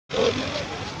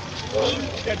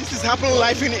Yeah, this is happening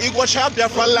live in Iguacha,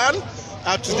 Biafra land.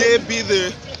 Today be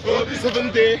the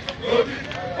 7th day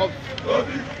of.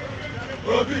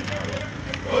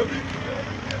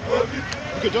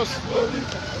 You can just.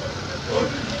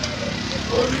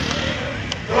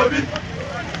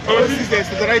 This is the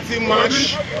solidarity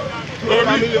march to the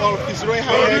family of His Royal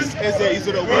Highness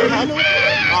Israel Kanu.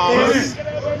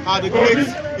 The great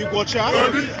Iguacha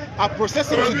are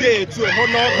processing today to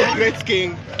honor the great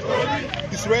king,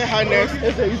 His Royal Highness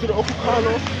Israel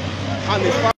Kanu and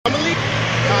his family.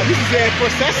 This is a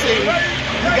processing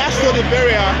regards to the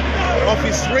burial of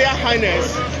His Royal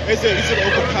Highness Israel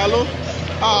Kanu.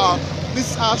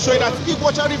 This showing that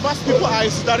Iguacha Rivers people are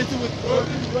in solidarity with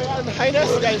His Royal Highness.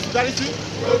 They are in solidarity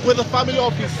with the family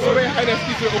of His Royal Highness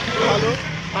Israel Kanu,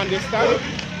 and they stand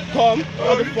come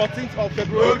on the 14th of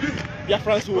February.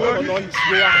 Biafrans will honor His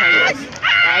Royal Highness. This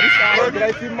is a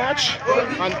solidarity march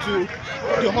and to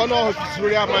the honor of His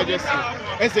Royal Majesty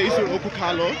Israel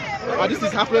Kanu. This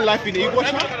is happening live in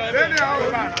Iguacha.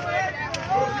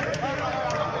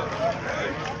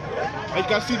 You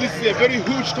can see this is a very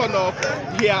huge turn-up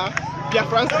here.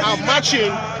 Biafrans are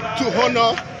marching to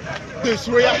honor His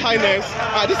Royal Highness.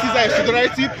 This is a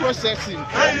solidarity processing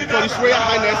for His Royal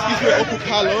Highness Israel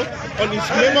Kanu on his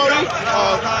memory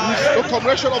his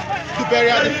commemoration of the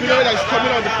burial, the funeral that is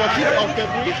coming on the 14th of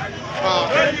February.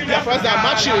 Biafrans are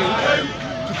marching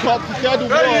to tell the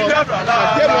world that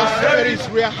they must bury His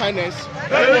Royal Highness.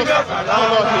 They must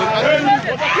honor him. And this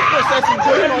is the process is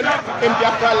going on in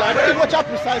Biafra land. Iguacha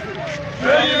precisely.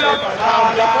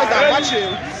 Biafrans are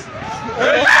marching.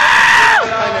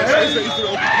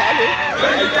 Israel Kanu.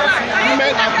 You can see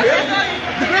women are here.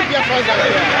 The great Biafrans are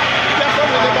here. Biafra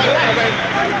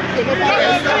will never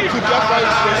rest to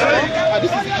Biafra's restaurant. This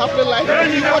is happening live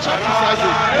in Iguacha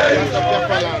precisely.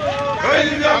 Biafra land.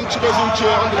 I'm Chibezu Uche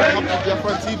on behalf of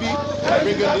Biafra TV,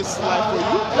 bringing this live for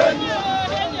you.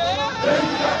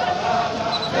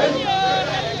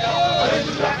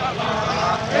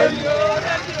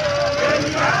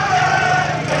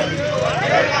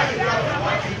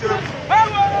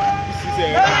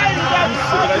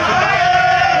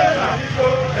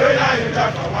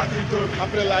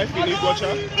 After life in Iguacha.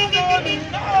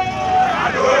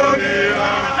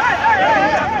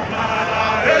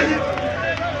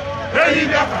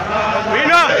 We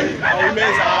know.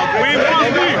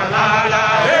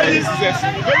 This is a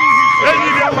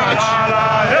very match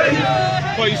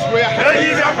for His Royal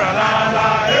Highness.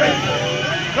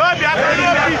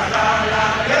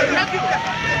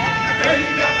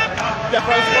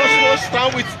 Biafrans also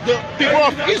stand with the people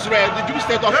of Israel, the Jewish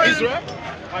state of Israel.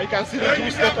 You can see the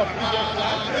Jewish state of Israel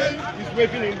is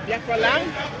waving in Biafra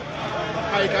land.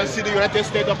 You can see the United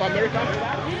States of America.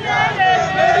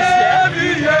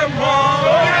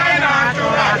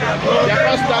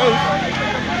 Biafra stands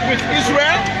with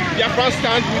Israel. Biafra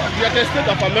stands with the United States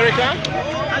of America.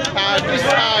 This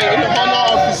in the honor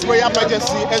of His Royal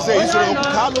Majesty Israel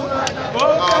Kanu.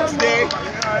 Today,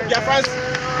 Biafrans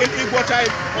in Iguacha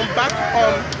on back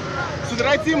on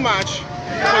solidarity march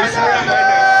for His Royal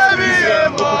Highness Israel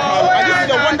Kanu. And this is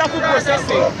a wonderful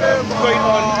processing going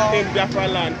on in Biafra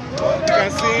land. You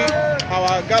can see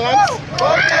our gallant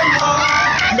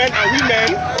men and women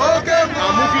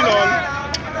are moving on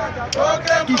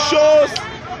to show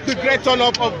the great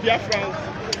turn-up of Biafrans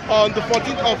on the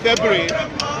 14th of February to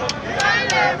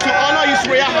honor His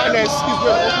Royal Highness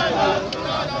Israel Kanu.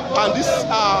 And this is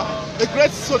a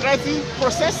great solidarity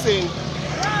processing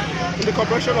in the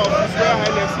commemoration of His Royal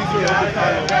Highness Israel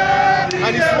Kanu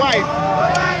and his wife.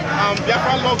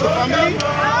 Biafra love the family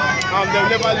and they'll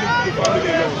never leave the family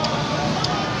alone.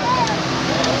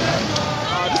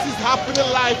 This is happening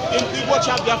live in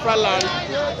Iguacha, Biafra land.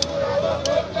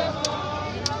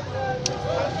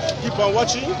 Keep on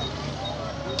watching.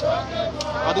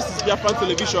 This is Biafra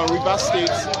Television, Rivers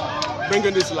State,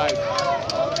 bringing this live.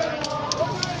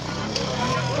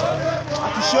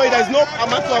 To show you there's no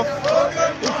amount of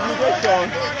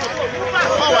intimidation,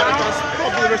 power that can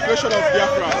stop the restoration of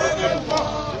Biafra.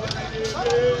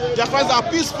 Biafrans are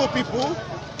peaceful people.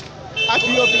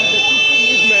 Acting up in the peaceful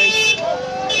movement.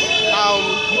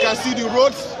 You can see the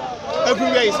roads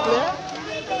everywhere is clear.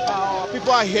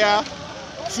 People are here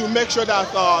to make sure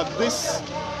that this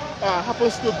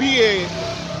happens to be a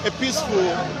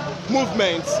peaceful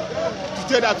movement. To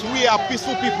tell that we are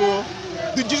peaceful people.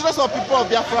 The indigenous people of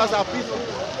Biafra are peaceful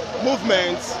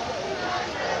movements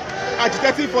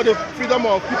agitating for the freedom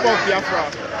of people of Biafra.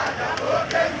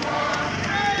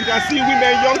 You can see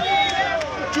women, young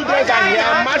children are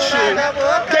here marching.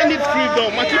 They need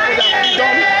freedom, marching for their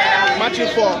freedom, marching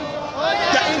for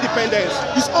their independence.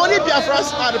 It's only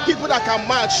Biafrans are the people that can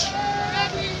march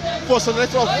for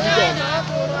celebration of freedom.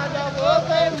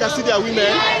 You can see their women.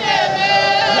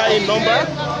 They are in number.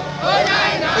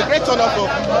 A great turnout of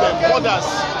women, mothers.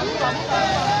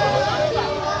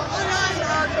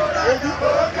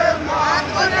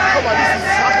 Come on, this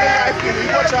is happening live in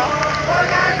Ipob.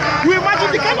 You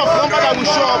imagine the kind of number that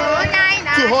will show up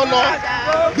to honor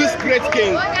this great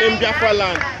king in Biafra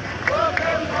land.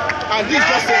 And this is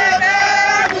just a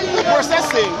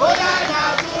processing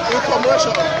in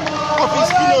commemoration of his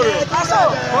funeral. You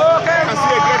can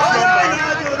see a great number.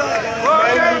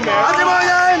 Men,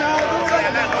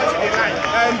 women,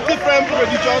 and different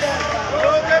religious.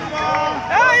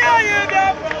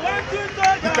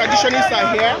 The traditionalists are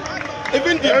here.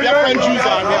 Even the Biafran Jews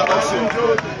are here also.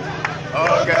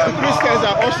 The Christians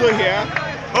are also here.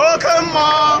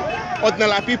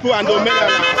 Ordinary people and the men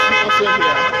are also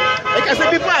here. Like I said,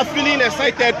 people are feeling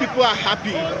excited. People are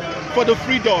happy for the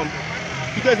freedom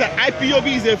because the IPOB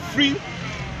is a free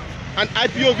and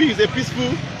IPOB is a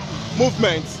peaceful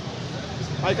movement.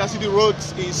 I can see the road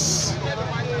is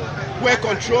well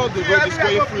controlled. The road is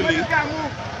going freely.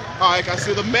 I can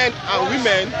see the men and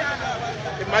women.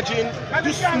 Imagine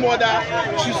this mother,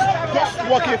 she's just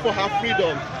working for her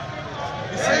freedom.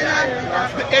 You see,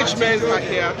 the aged men are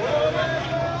here.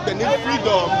 They need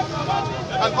freedom.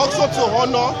 And also to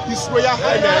honor His Royal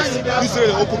Highness,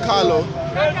 Israel Okukalo.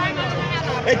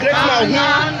 A great man who,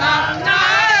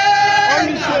 on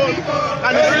his own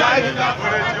and his life,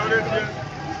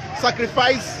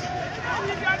 sacrificed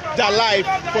their life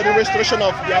for the restoration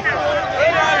of Biafra.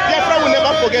 Biafra will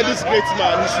never forget this great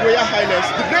man, His Royal Highness,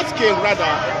 the great king rather,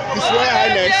 His Royal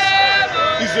Highness,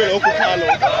 Israel Okukalo,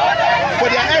 for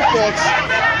their efforts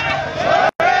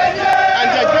and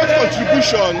their great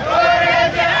contribution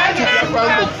to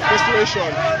Biafra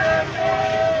restoration.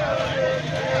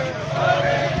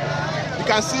 You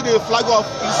can see the flag of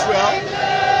Israel.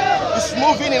 It's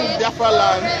moving in Biafra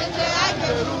land.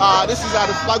 This is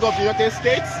the flag of the United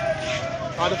States.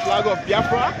 The flag of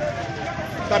Biafra.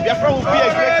 That Biafra will be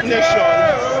a great nation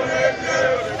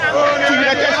to the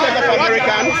United States of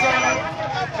America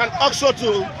and also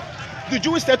to the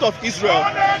Jewish state of Israel.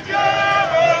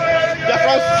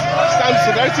 Biafra stands in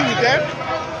solidarity with them.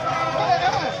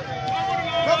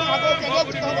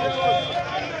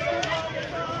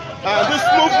 This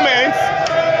movement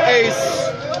is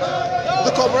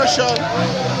the commemoration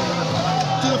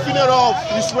to the funeral of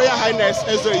His Royal Highness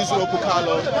Israel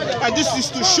Okukalo, and this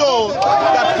is to show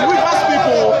that Rivers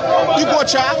people,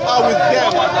 Igbocha, are with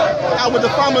them and with the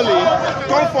family.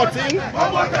 Come 14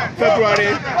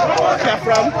 February,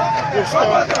 Biafra will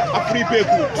start a free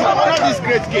Beku to honor this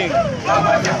great king.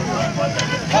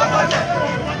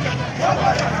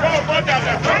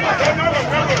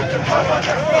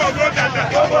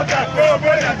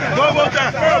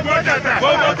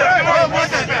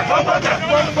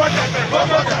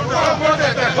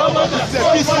 It's a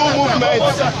peaceful movement.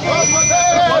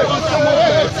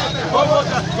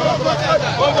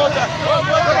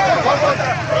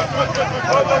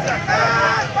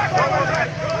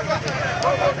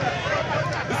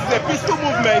 This is a peaceful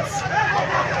movement,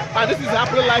 and this is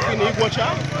happening live in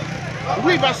Ipob,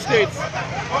 River State,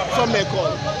 some may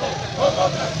call.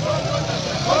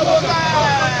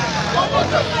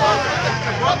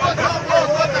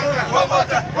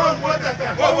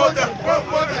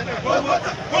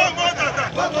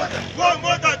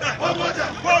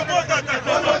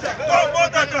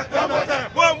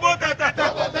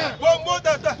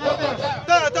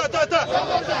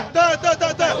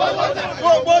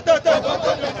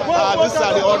 This is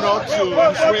the honor to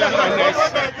His Royal Highness.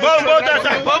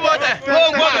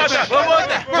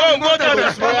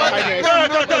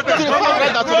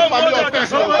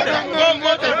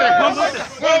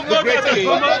 The great king.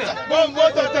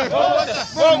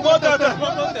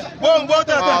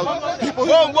 People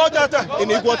in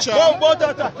Ipob,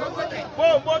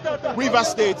 River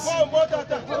State,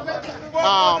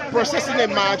 processing a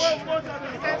march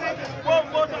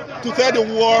to tell the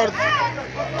world,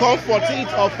 come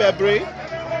 14th of February,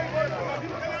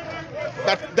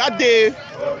 that day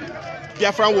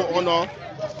Biafra will honor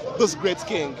this great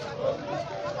king.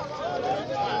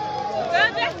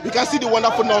 You can see the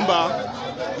wonderful number,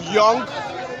 young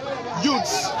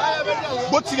youths,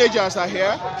 both teenagers are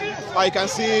here. You can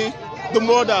see the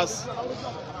mothers.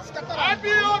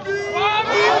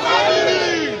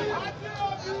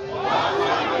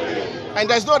 And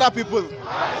there's no other people,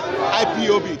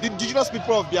 IPOB, the indigenous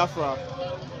people of Biafra,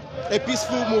 a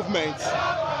peaceful movement,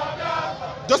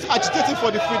 just agitating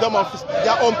for the freedom of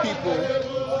their own people,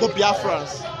 the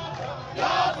Biafrans.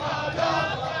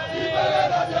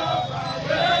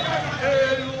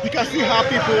 You can see how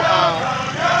people are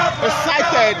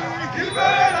excited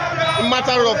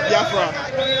matter of Biafra.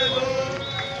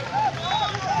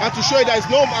 And to show you there is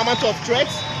no amount of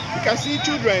threats, you can see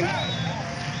children.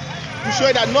 To show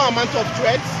you that no amount of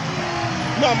threats,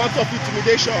 no amount of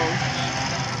intimidation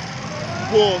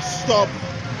will stop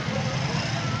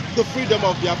the freedom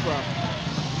of Biafra.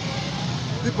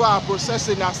 People are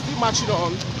processing, are still marching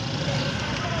on.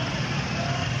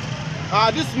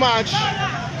 This march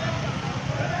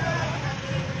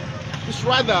is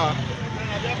rather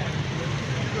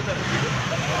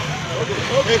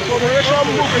a commemoration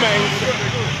movement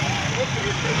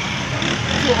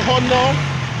to honor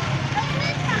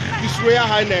His Royal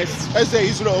Highness Eze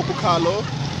Israel Okukalo,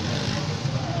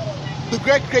 the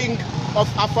great king of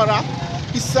Afara,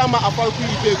 Isama Afaruku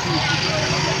Ibeku,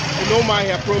 in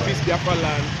Omahia province, Biafra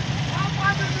land.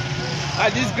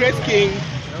 And this great king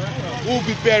will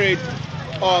be buried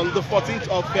on the 14th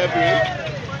of February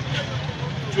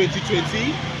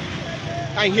 2020.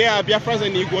 And here at Biafrans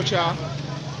and Igbocha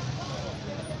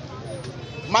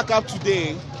mark up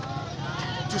today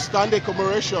to stand a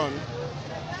commemoration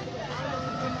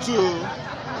to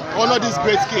honor this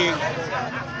great king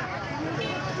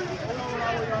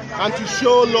and to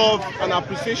show love and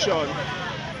appreciation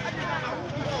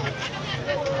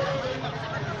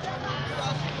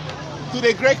to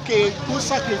the great king who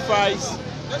sacrificed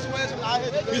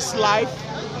his life,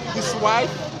 his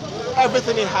wife,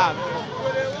 everything he had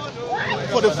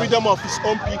for the freedom of his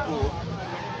own people,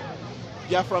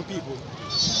 Biafran people.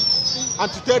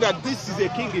 And to tell that this is a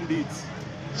king indeed.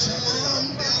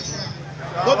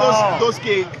 Not those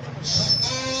kings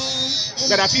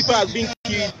that are people have been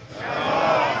killed,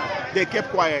 they kept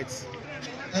quiet.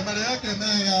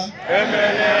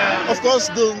 Of course,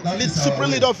 the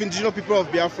supreme leader of indigenous people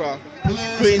of Biafra,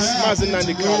 Prince MAZI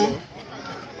Nnamdi Kanu,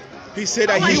 he said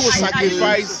that he will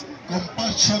sacrifice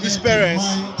his parents,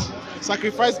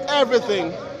 sacrifice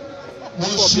everything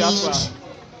for Biafra.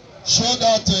 Show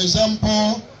that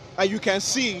example. And you can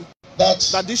see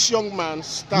that this young man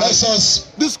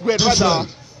stands, this great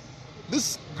different.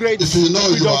 This great if you know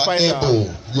you are fighter,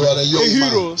 able, you are a young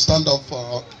hero, man, stand up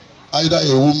for either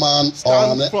a woman or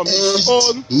an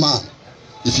aged man.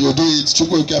 If you do it,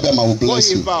 Chukwu Ikebema will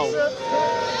bless you.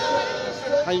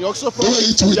 And you also do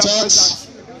it without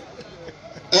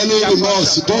any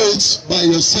remorse. Do it by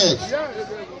yourself.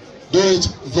 Do it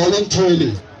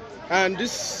voluntarily. And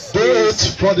this do it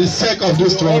for the sake of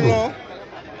this struggle.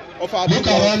 Look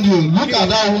around you. Look at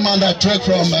that woman that trekked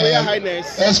from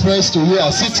Express to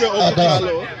here. Sit at that.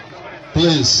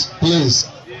 Please, please.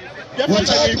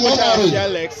 Without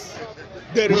murmuring,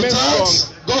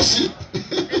 without gossip,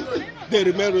 they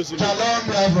remain resolute.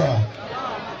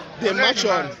 They march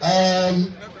on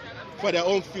for their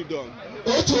own freedom.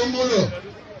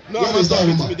 No amount of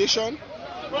intimidation.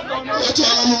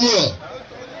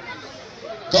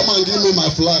 Come and give me my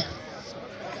flag.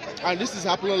 And this is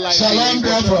happening like Shalom,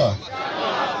 Biafra.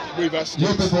 You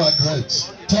people are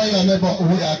great. Tell your neighbor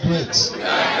we are great.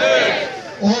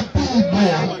 Oh, people,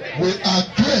 we are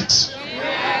great.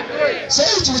 Say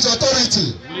it with authority.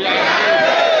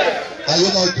 Are you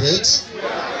not great?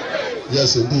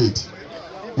 Yes, indeed.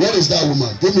 Where is that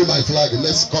woman? Give me my flag.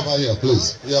 Let's cover here,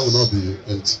 please. Here will not be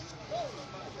empty.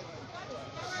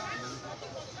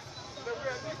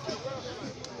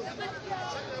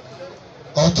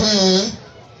 Okay,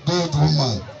 good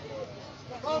woman.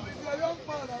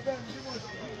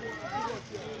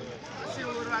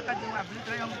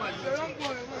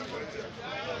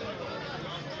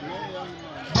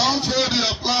 Don't fold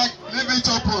your flag, leave it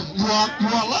open. You are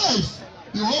alive.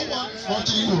 You won't want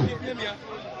watching you.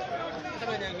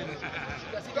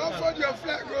 Don't fold your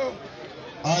flag, bro.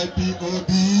 Ipob.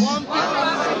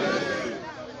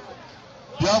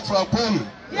 Biafra Polo.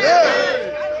 Yeah.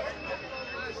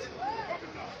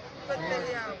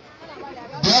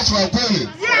 Biafra Polo.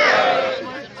 Yeah.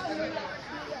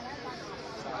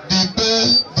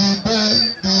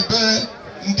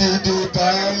 Ndidi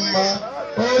kama.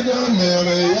 Ojo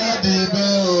mere ya dibe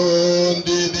o.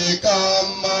 Ndidi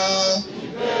kama.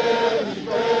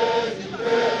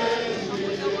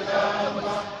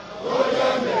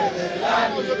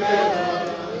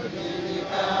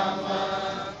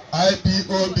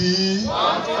 Ipob.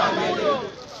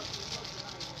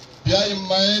 Bear in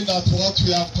mind that what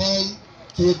we have come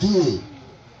to do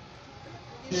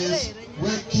is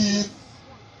waking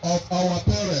of our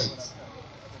parents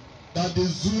that the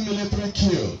Zoo military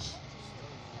killed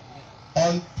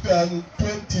on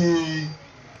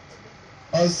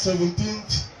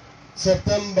 17th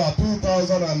September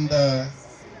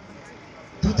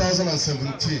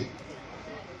 2017.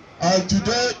 And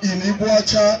today in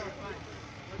Iboacha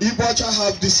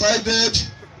have decided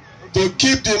to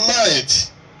keep the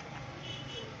night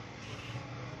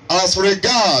as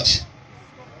regard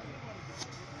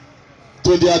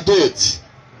to their date,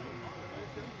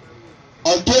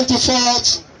 on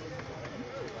 14th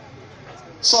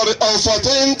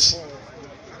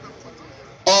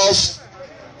of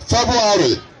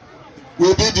February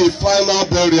will be the final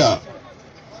burial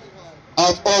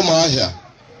at Omahia.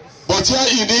 But here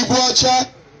in Iguacha,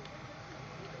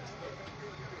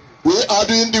 we are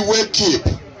doing the wake keep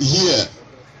here.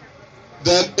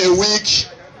 Then a week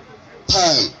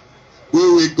time, we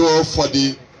will go for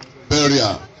the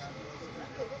burial.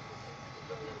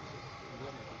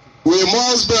 We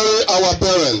must bury our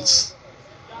parents.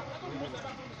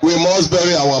 We must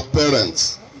bury our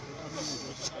parents.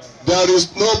 There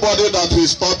is nobody that will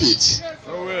stop it.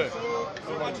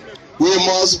 We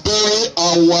must bury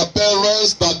our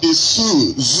parents that the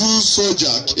zoo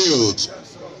soldier killed.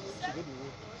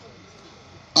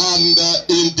 And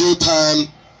in due time,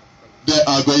 they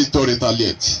are going to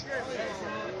retaliate.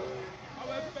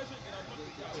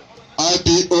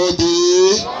 Ipob.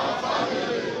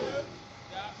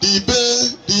 Dibe,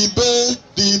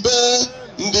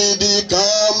 ndidi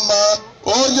kama,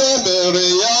 onye mere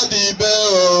ya dibe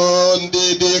o,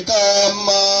 ndidi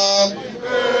kama.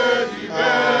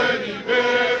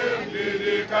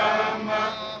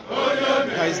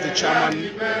 That is the chairman.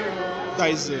 That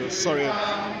is sorry.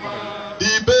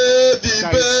 Dibe,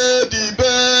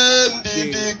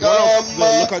 ndidi kama,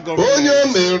 onye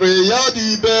mere ya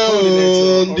dibe o,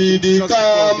 ndidi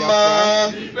kama.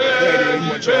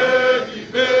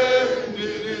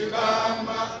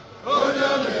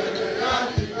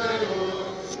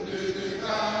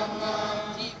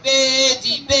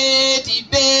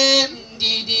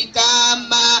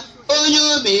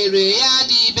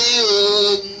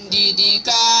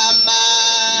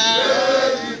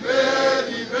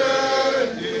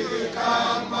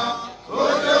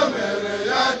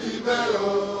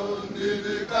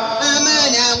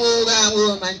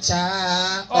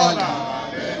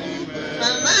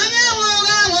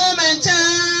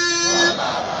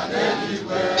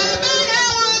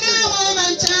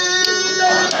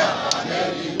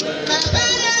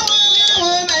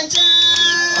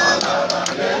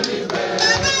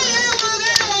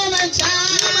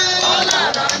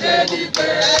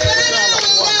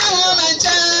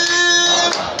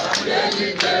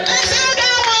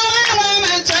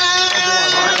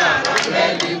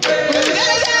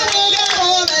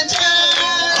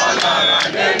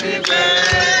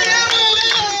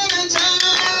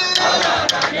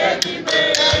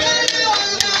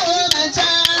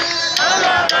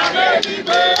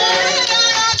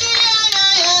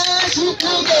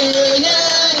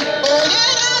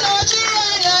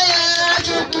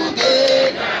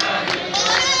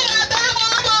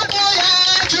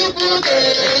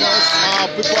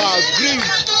 People are grieved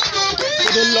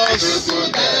for the loss of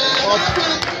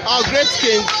our great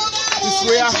king, His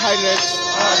Royal Highness,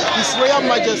 His Royal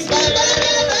Majesty,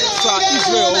 Sir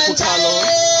Israel Okukalo,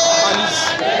 and his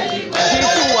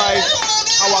beautiful wife,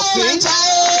 our queen,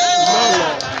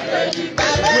 Mommont,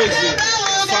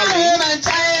 Sally.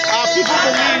 Our people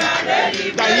believe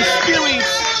that His spirit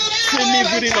still lives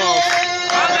within us,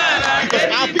 because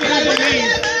our people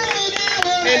believe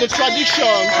in the tradition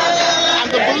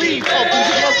and the belief of the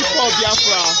indigenous people of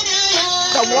Biafra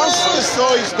that once the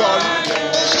soul is done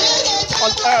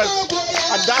on earth,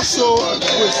 and that soul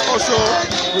will also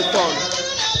return.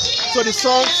 So the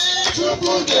songs just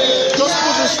put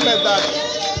this method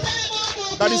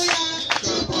that is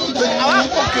our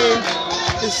cooking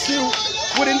is still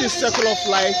within the circle of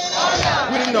life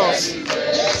within us.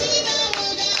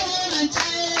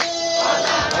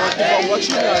 Thank you for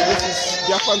watching. This is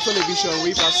Biafran Television,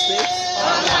 River State,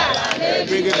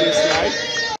 bringing this live.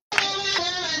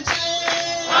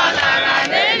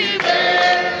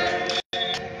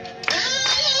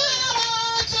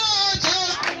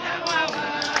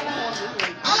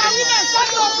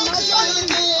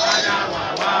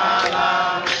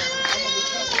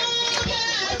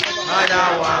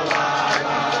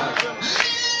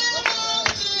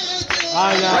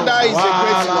 Mother is a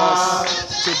great loss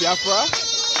to Biafra.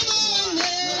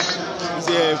 It's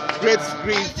a great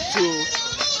grief to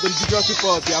the indigenous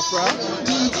people of Biafra.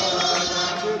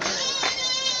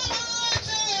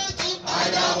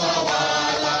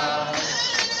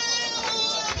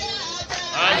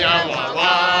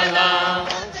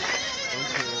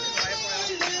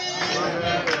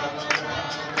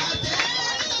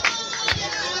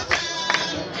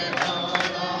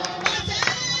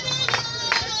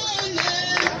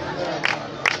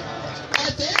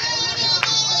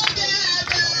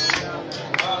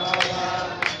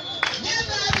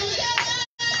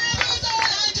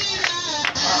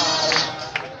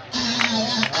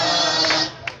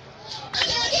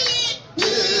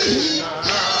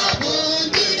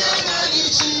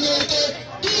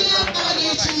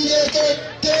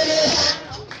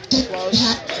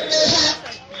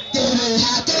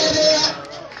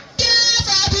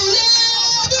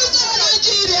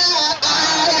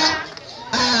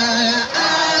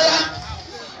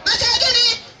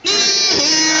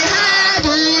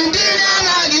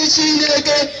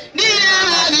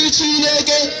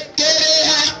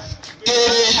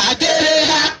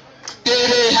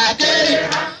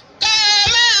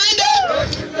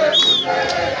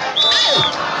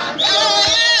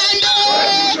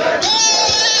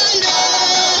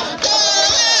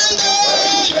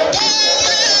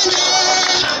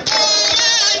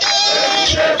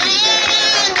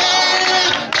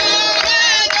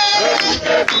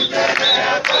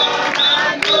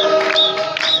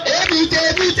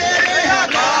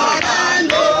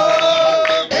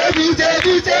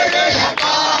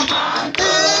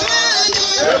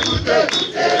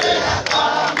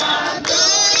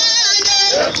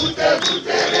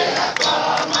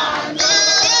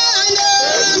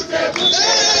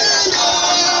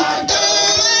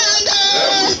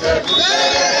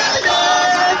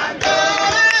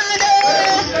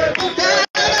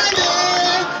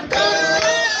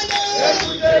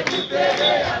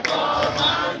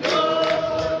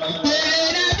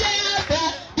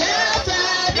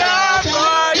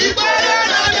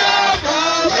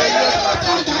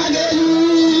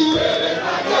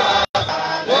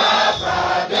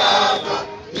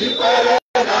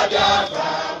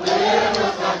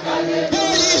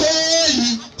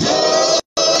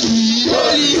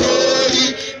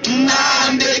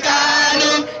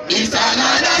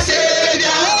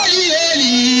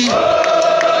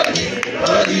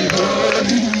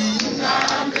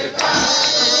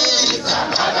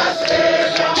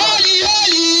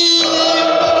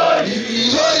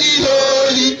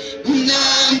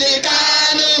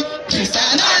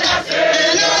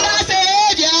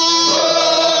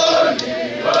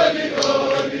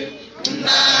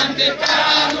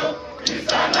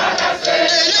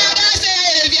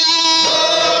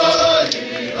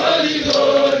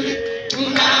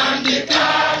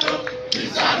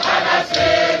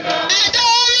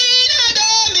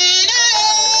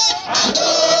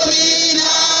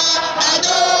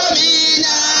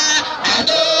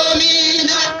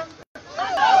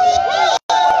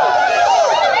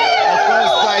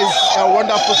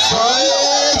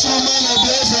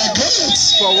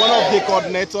 For one of the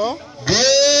coordinator.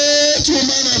 Great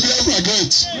woman of Biafra,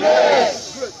 great.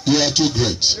 Yes. You are too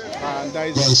great. And that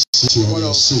is one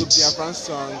of the Biafran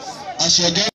songs. As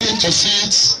you're getting to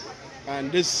seats,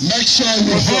 and this make sure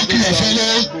you hug your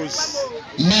fellow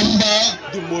member.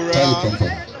 The moral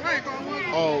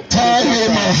of tell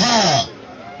him or her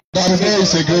that today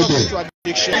is a great day.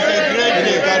 It's a great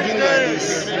day gathering like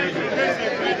this.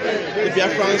 The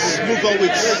Biafrans move on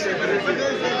with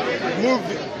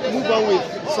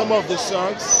some of the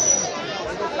songs.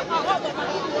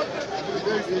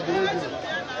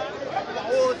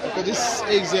 Okay, this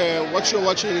is what you're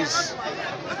watching is a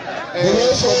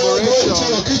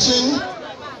commemoration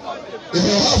if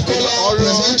you have color,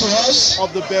 present to us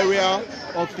of the burial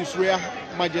of His Royal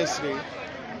Majesty.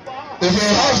 If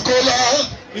you have color,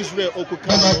 Israel then I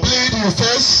Okukano. plead you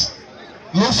first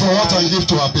look for water and give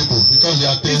to our people because they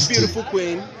are This thirsty. beautiful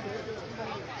queen.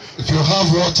 If you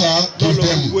have water, give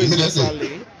them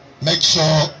immediately. Make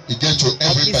sure you get to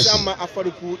every person. Then,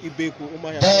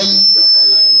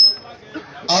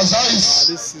 as that is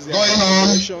going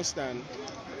on,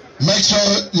 make sure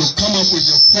you come up with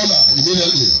your collar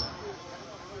immediately.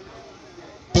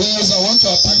 Please, I want to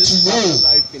appeal to you.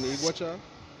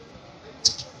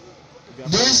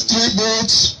 These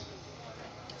tributes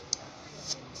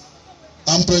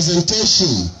and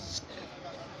presentation,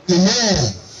 you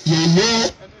know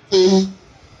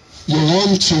you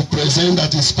want to present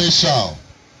that is special.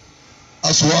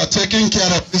 As we are taking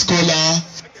care of this collar,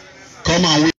 come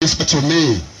and whisper to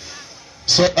me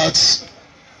so that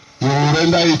you will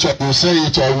render it, or will say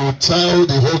it, or will tell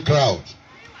the whole crowd.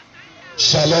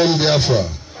 Shalom, Biafra.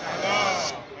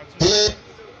 Please.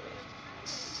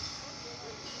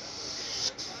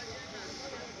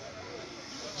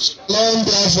 Shalom,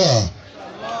 Biafra.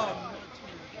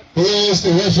 Praise the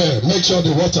welfare. Make sure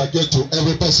the water get to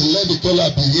every person. Let the collar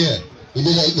be here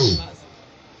immediately.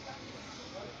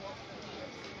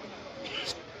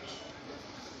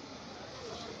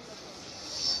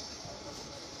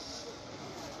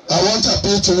 I want to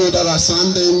appeal to you that are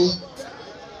standing.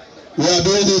 We are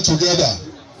doing it together.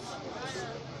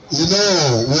 You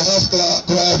know, we have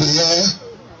crowd here.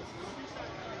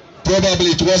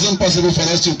 Probably it wasn't possible for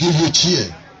us to give you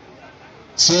cheer.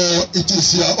 So it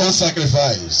is your own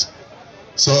sacrifice.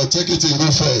 So take it in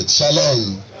good faith.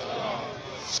 Shalom.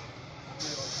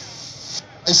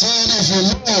 I said if you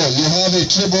know you have a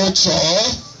tribute or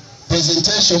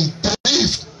presentation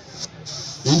brief,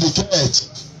 indicate.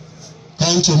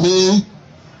 Come to me.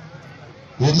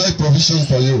 We'll make provision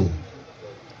for you.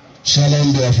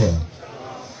 Shalom, therefore.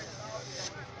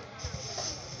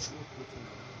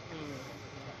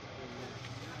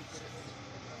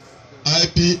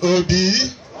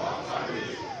 IPOB,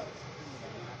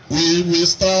 we will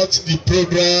start the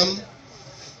program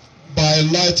by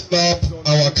lighting up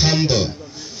our candle.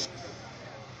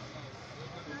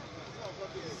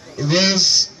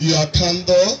 Raise your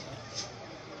candle.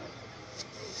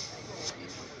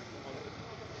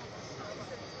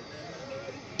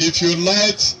 If you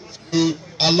light, you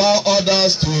allow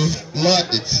others to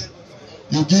light.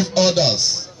 You give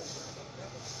others.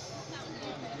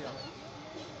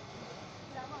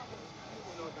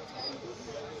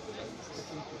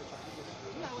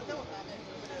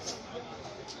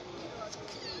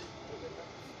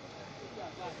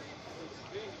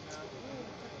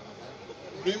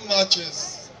 Bring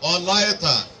matches or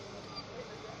lighter.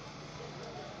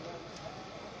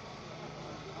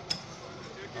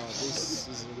 This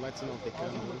is the lighting of the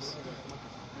candles.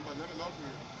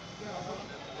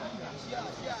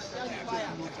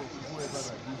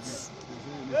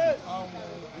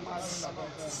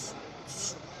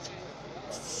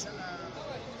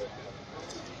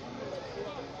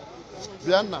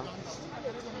 Vienna.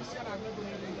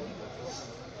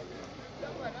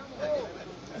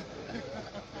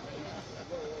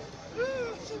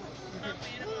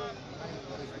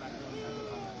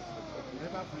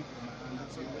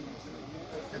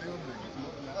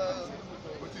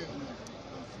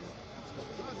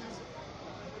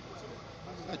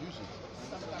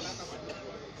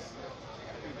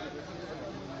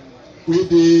 With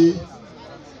the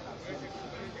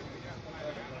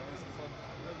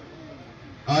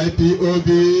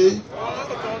IPOB,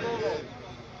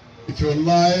 if you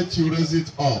like to raise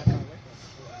it up.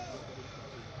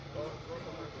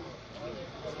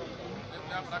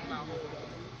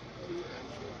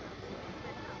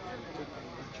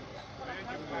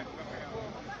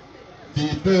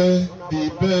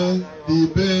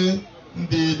 Dibe,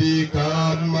 Didi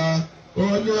Kama,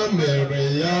 Onye mere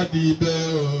ya dibe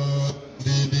o,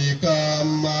 Didi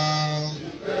Kama.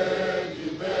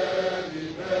 Dibe,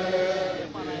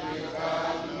 Didi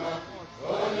Kama,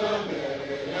 Onye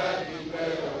mere ya dibe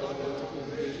o,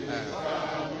 Didi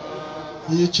Kama.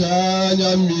 Hichaa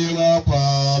anya mmiri akwa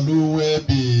n'uwe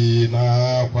bi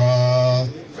n'akwa.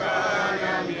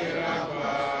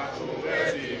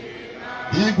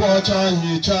 Igwọcha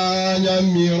hichaa anya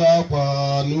mmiri akwa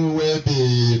n'uwe bi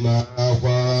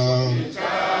n'akwa.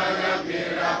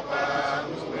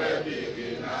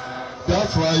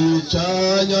 Biafra hichaa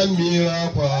anya mmiri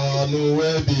akwa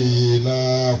n'uwe bi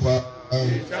n'akwa.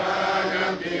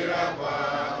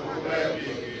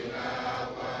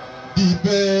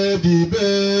 Dibe,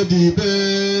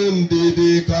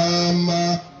 Ndidi Kama,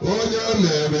 onye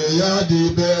mere ya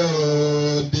dibe o,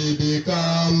 Ndidi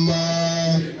Kama.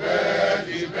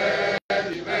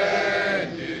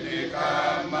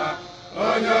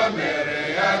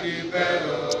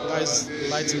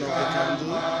 Lighting of the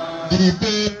candle.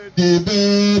 Dibe,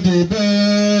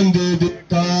 Ndidi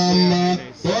Kama,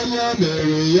 onye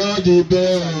mere ya dibe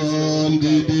o,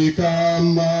 Ndidi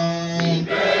Kama.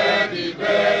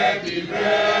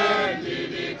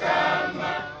 Ndidi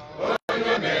Kama,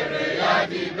 onye mere ya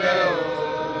dibe o,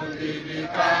 Ndidi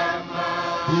Kama.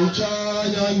 Hichaa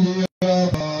anya mmiri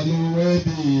akwa n'uwe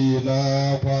bi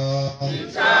n'akwa.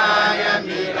 Hichaa anya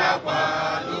mmiri akwa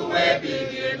n'uwe bi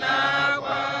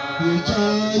n'akwa.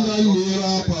 Hichaa anya mmiri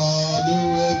akwa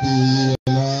n'uwe bi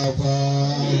n'akwa.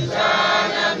 Hichaa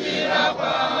anya mmiri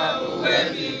akwa n'uwe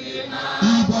bi n'akwa.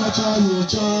 Ịbacha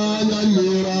hichaa anya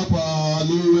mmiri akwa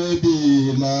n'uwe bi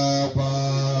n'akwa.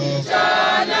 Hichaa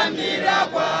anya mmiri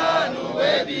akwa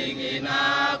n'uwe bi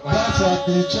n'akwa. Biafra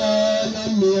hichaa anya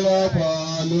mmiri akwa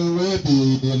n'uwe bi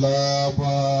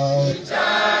n'akwa.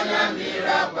 Hichaa anya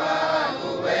mmiri akwa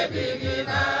n'uwe bi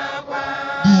n'akwa.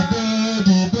 Dibe,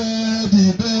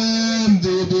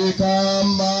 Ndidi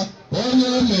Kama,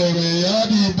 onye mere ya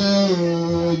dibe o,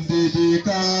 Ndidi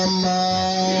Kama.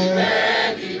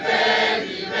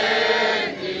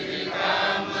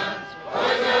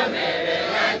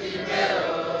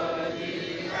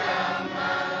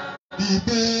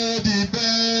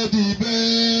 Dibe,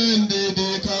 Ndidi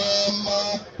Kama,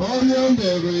 onye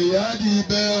mere ya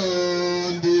dibe o,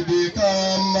 Ndidi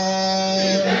Kama.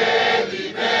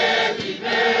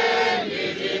 Dibe,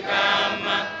 Ndidi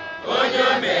Kama, onye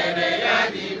mere ya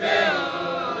dibe o,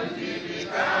 Ndidi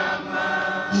Kama.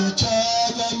 Hichaa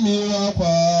anya mmiri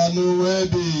akwa n'uwe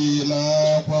bi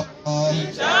n'akwa.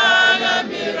 Hichaa anya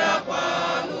mmiri akwa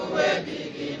n'uwe bi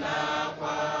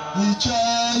n'akwa.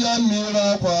 Hichaa anya mmiri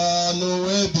akwa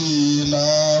n'uwe bi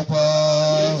n'akwa.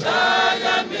 Hichaa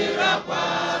anya mmiri akwa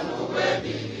n'uwe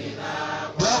bi n'akwa.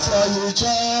 Biafra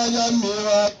hichaa anya mmiri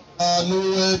akwa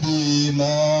n'uwe bi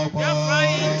n'akwa. Biafra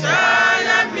hichaa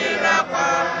anya mmiri akwa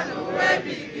n'uwe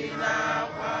bi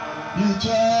n'akwa.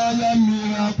 Hichaa anya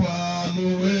mmiri akwa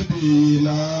n'uwe bi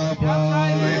n'akwa.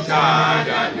 Hichaa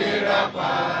anya mmiri akwa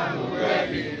n'uwe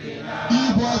bi n'akwa.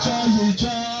 Igwọcha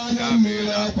hichaa anya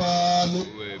mmiri akwa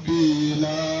n'uwe bi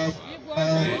n'akwa.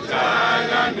 Hichaa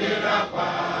anya mmiri akwa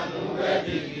n'uwe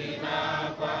bi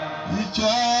n'akwa.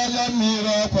 Hichaa anya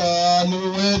mmiri akwa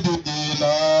n'uwe bi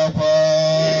n'akwa.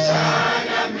 Hichaa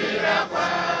anya mmiri akwa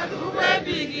n'uwe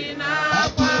bi n'akwa.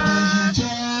 Atobi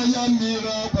hichaa anya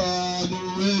mmiri akwa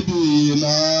n'uwe bi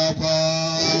n'akwa.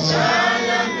 Hichaa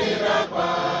anya mmiri akwa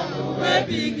n'uwe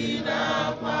bi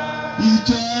n'akwa.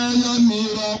 Hichaa anya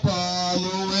mmiri akwa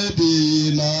n'uwe bi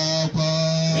n'akwa.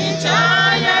 Hichaa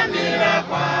anya mmiri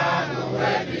akwa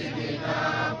n'uwe bi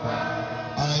n'akwa.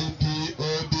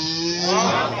 IPOB.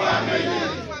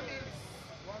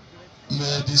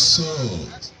 the soul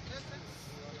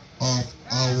of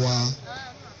our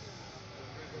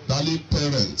darling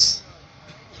parents,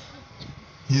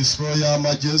 His Royal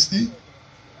Majesty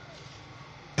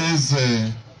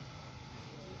Eze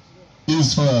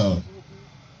Israel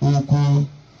Nnamdi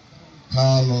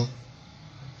Kanu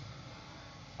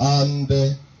and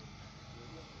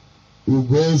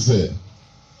Ugwueze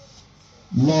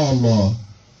Lolo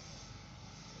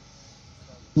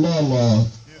Israel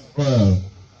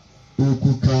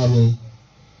Nnamdi Kanu,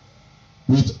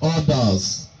 with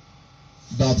others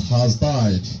that has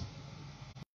died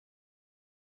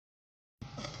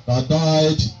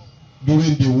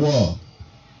during the war.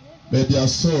 May their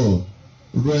soul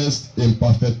rest in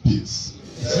perfect peace.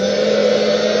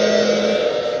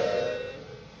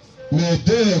 May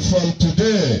they from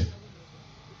today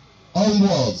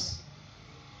onwards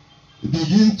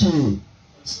begin to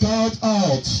start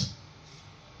out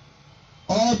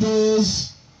all those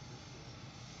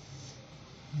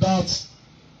that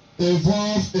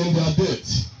involve in their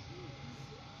death.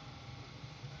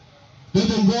 Let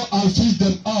them go and fish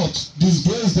them out,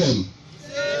 disgrace them,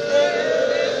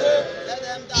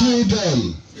 kill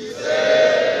them.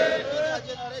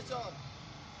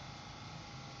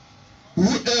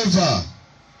 Whoever,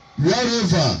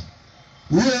 wherever,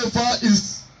 whoever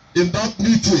is in that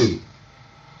meeting,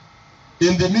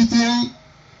 in the meeting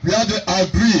where they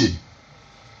agree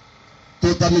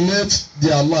to terminate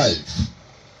their life,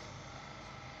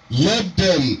 let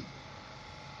them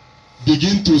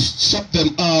begin to shut them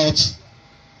out,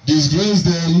 disgrace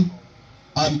them,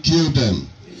 and kill them.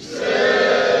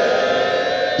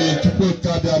 In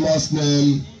Chukwuemeka's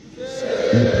name, we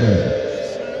pray.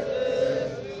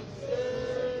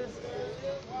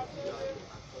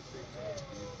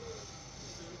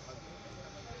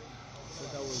 So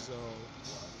that was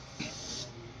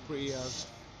prayers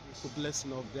for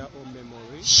blessing of their own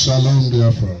memory. Shalom,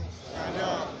 dear friend.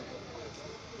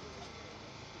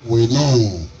 We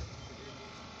know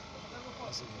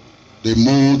the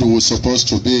mood we're supposed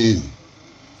to be in.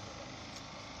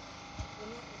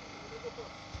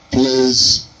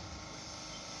 Please,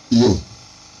 you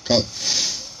come.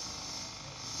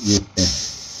 You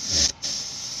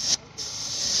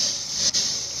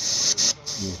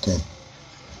come.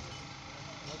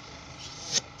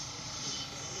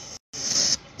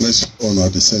 Place your own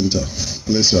at the center.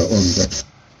 Place your own there.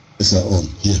 Place your own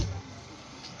here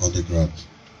on the ground.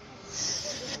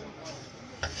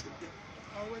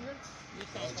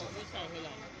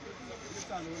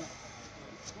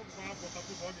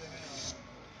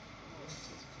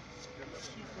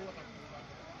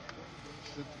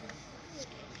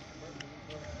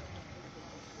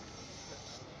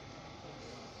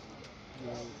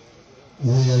 We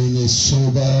are in a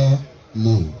sober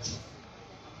mood.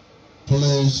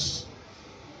 Please,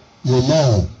 you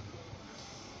know,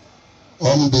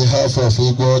 on behalf of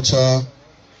Igbocha,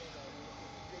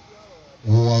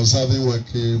 who was having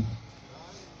working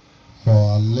for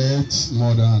our late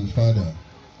mother and father,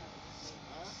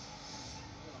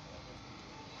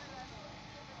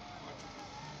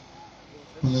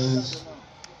 please.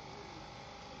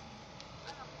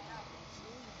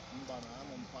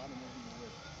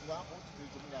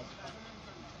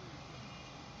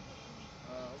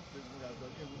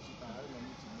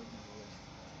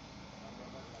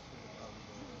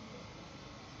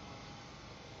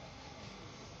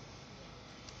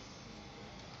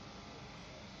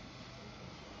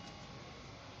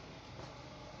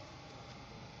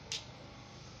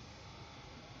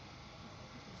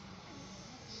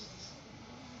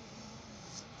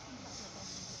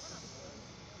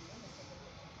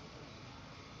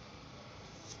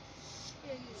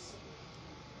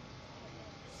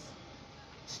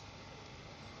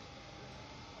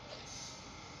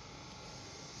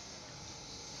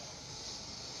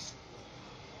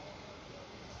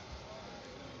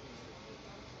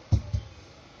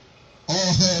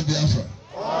 All hail Biafra.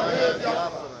 All hail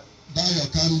Biafra. That your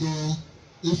candle,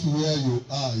 if where you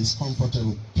are is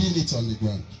comfortable, pin it on the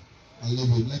ground and leave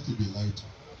it, let it be lighter.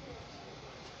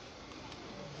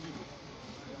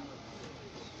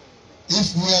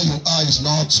 If where you are is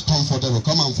not comfortable,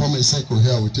 come and form a circle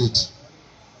here with it.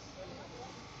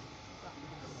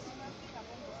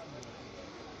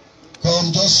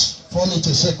 Come, just form it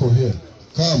a circle here.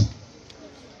 Come.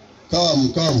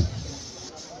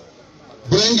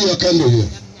 Bring your candle here.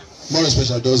 More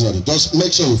especially those ones. Just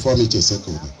make sure you form it a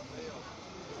circle here.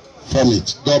 Form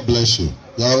it. God bless you.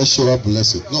 Yahweh Shua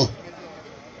bless you. No.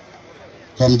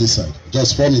 Come this side.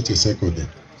 Just form it a circle there.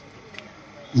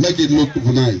 Make it look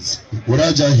nice.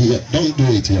 Waraja here. Don't do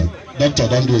it here. Doctor,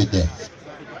 don't do it there.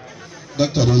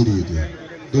 Doctor, don't do it there.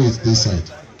 Do it this side.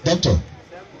 Doctor,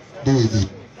 do it there.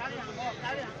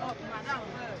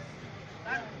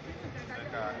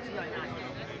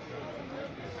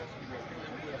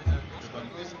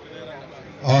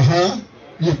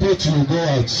 you put, you go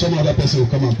out, some other person will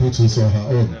come and put his or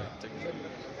her own.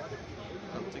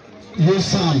 Use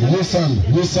sand, to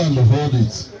hold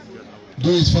it. Do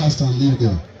it fast and leave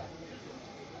there.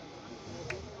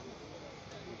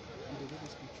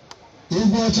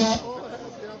 Igbocha,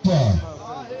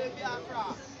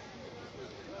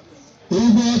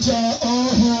 all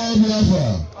hail Biafra.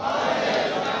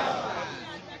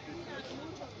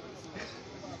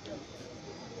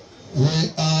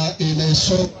 We are in a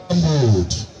sober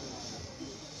mood.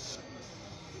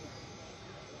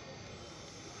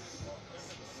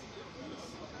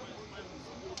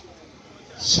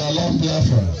 Shalom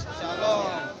Biafra. Shalom.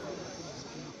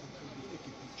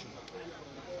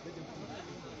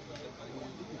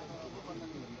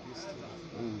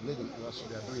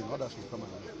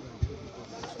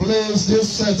 Please, this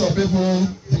set of people,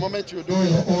 the moment you do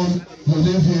your own, you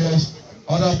leave here,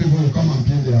 other people will come and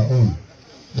do their own.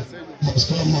 You must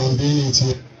come and do it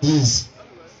here. Please,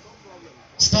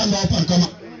 stand up and come.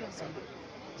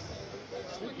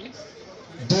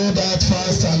 Do that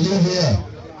fast and leave here.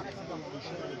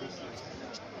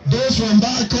 Those from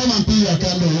back, come and put your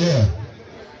candle here.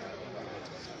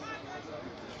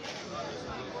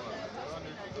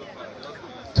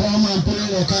 Come and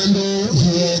put your candle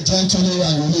here gently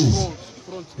and leave.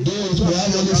 Do it. We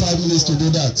have only 5 minutes to do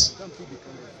that.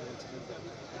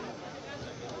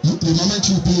 The moment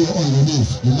you pay your own, you leave.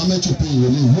 The moment you pay, you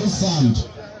leave. No sand.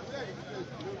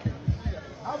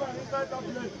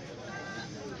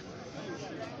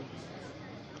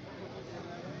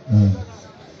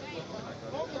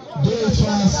 Do it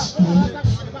fast.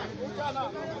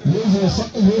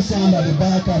 Use sand at the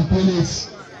back and pull it.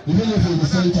 Even if in the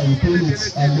center, you pull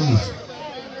it and leave.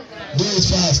 Do it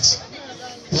fast.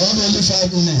 We have only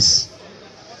 5 minutes.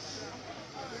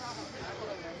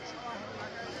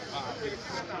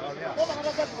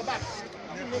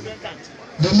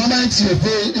 The moment you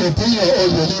pull your own,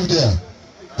 you leave there.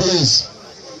 Please.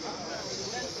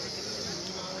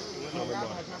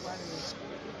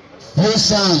 Use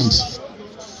sand.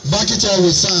 Back it up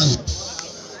with sand.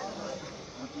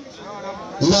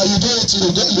 Now you do it, you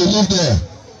leave there.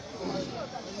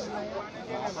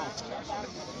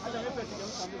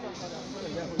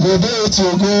 You do it,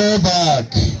 you go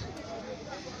back.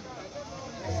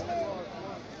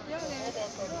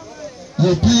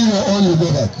 You peel your own, you go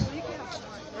back.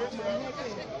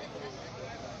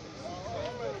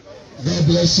 God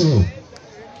bless you.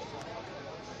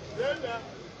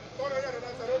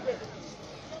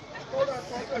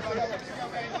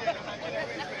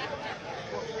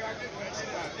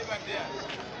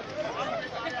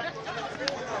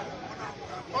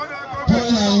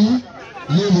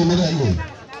 Leave immediately.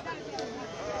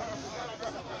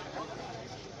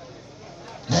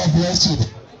 God bless you.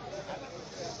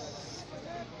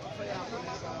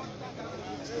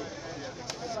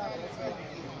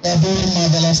 They are doing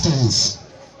marvelous things.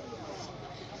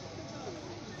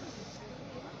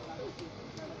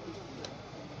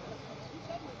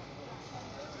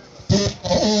 Take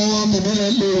all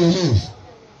immediately relief.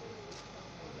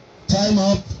 Time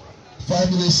up.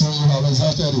 5 minutes and you have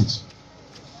exhausted it.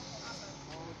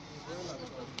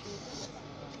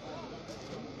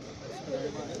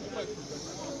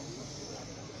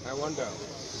 I wonder,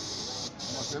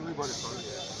 must everybody come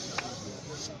here?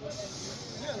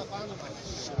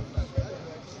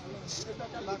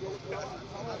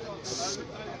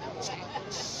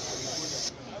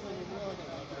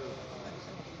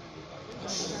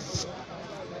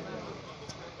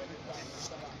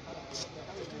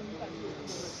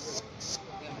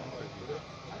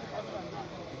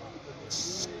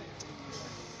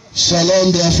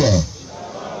 Shalom, Biafra.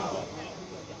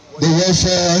 The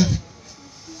welfare.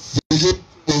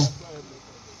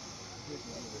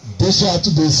 Dish out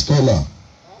this cola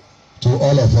to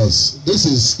all of us. This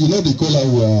is, you know, the cola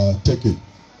we are taking.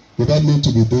 We don't need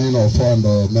to be doing our fund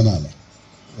or menala.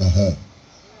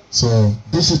 So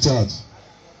dish it out.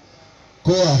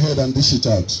 Go ahead and dish it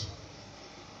out.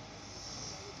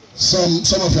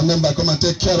 Some of your members come and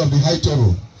take care of the high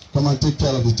table. Come and take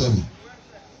care of the table.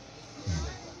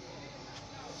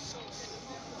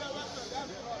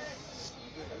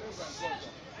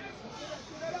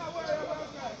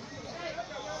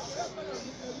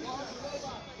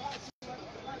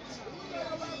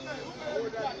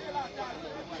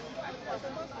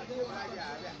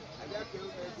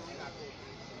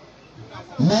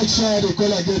 Make sure the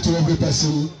cola get to every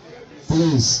person,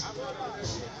 please.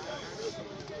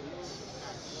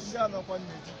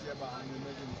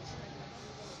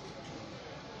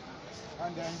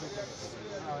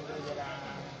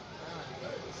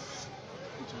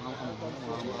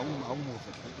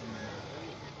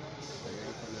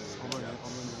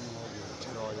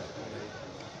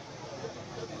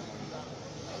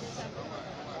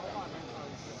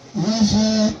 In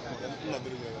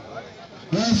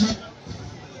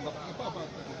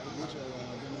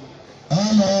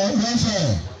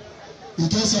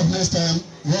case of next time,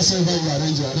 whatsoever you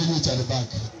arrange it at the back.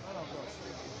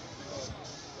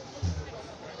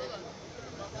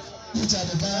 It at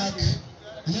the back.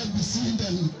 Let's be seeing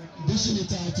them dishing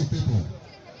it out to people.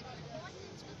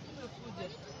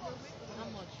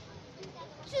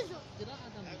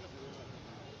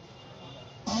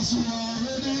 As we are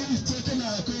already taking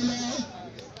our color,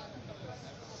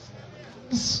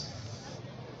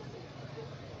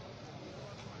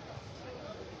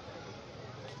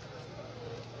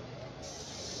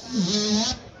 we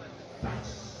want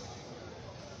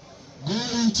go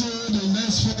into the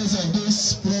next phase of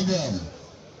this program.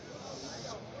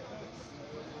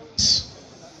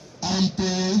 And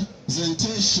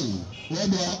presentation. What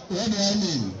do I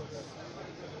mean?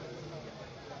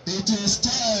 It is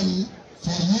time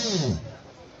for you,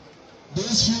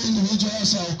 these few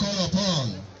individuals I will call upon,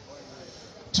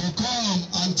 to come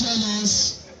and tell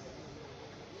us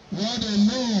what they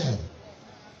know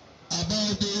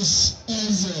about this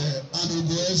Eze and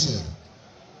Ubueze.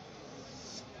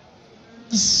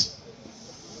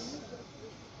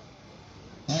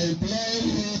 I implore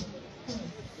you to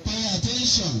pay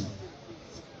attention,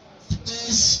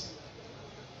 because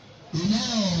you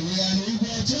know we are in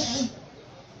Igbo,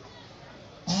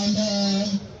 and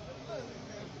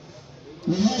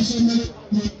we have so many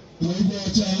people in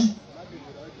Igbo.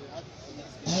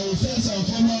 I will first and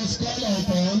foremost call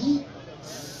upon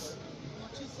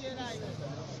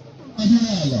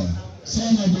Adinala,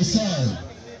 son of the sun,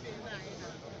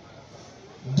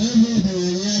 David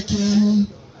Yakin.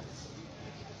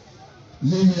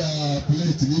 Leave your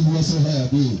plate, leave whatsoever you are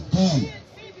doing. Come.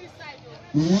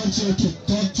 We want you to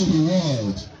talk to the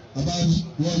world about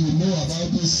what you know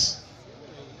about this.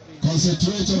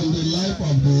 Concentrate on the life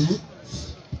of the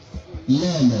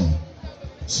Lolo.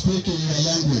 Speak in your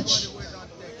language,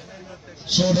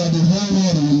 so that the whole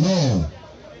world will know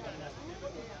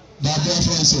that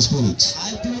Biafra is a spirit.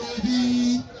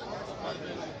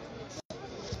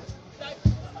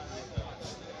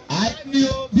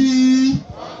 IPOB,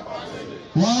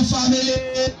 one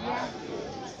family.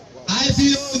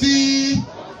 IPOB,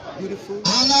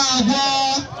 Anagwa.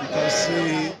 You can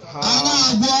see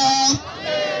how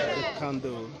the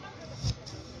candle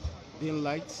being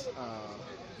light.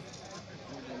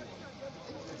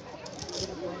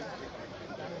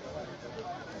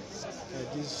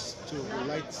 This to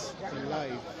light the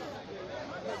life.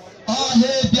 Oh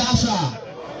hey Biafra!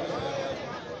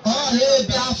 Oh hey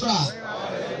Biafra!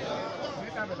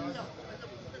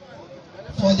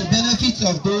 For the benefit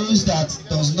of those that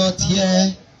does not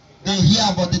hear, they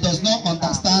hear but they does not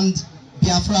understand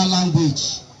Biafra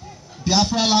language.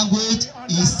 Biafra language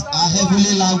is a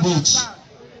heavenly language.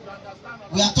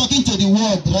 We are talking to the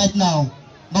world right now,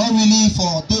 not really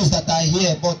for those that are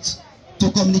here, but to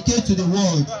communicate to the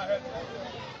world.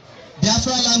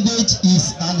 Biafra language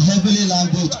is an heavenly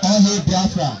language. Oh hey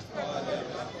Biafra!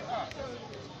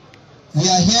 We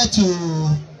are here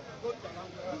to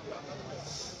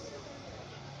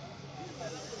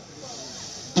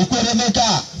Ikweremeka.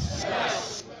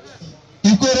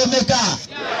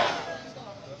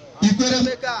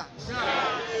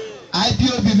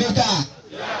 IPOB Meka.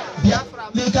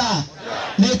 Biafra Meka.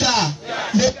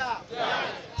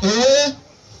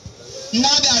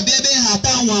 Nnamdi abebe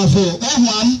hata nwafo.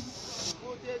 Ohwam.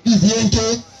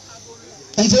 Izienke.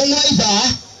 Nzo nwa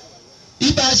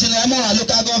Iba shile emo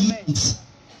local government.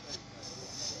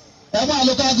 Emo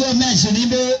local government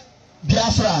shile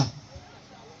Biafra.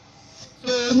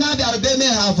 So Nnamdi abebe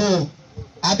havo.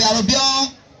 Abiarobio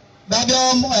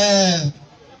babio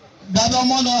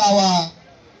mono awa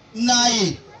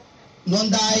nai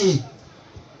nondai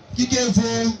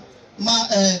kikevo ma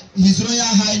His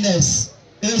Royal Highness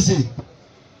Eze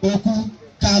Oku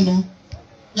Kanu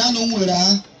yanu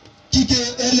nwere kike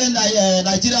ele na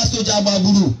Nigeria soldier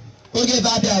gbaburu oge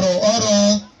ba biaro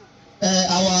oro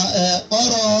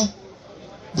oro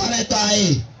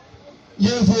baretai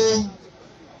yevo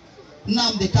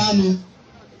Nnamdi Kanu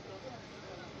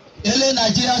ele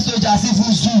Nigeria soldier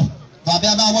sifu zu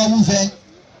babia ba wa wufe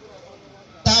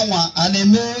tawa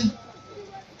aneme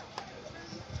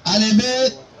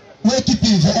we keep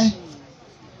ife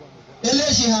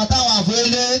ele shi hatawa fo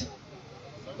ele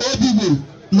Obigbo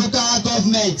local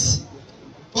government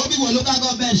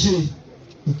she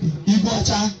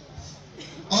Igbocha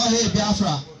Ohe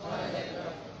Biafra.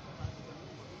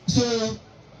 So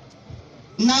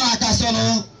Nara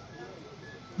Kasono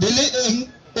the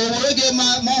Owerege mo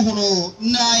huru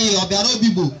nai obiara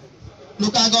Obigbo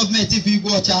local government if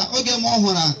Igbocha oge mo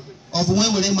hura of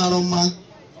when we mara mma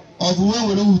of when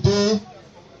we do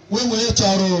when we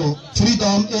chọrọ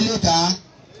freedom eleka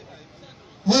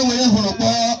when we hụrụ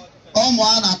kpọ ọmụ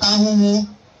a na-ata ahụhụ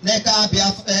n'eka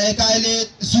eka ele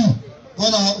zoo vo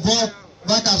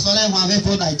vakasọrọ ịhụ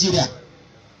afẹ́fọ́ Nigeria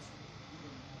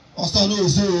ọsọ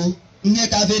n'ozo ihe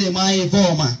ka vere ma anyị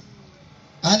vọma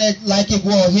a na-like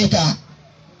gwọ ihe ka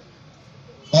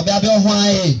ọbịabịa ọhụụ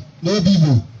anyị n'obi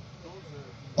Igbo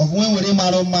of when we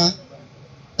mara mma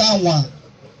tanwa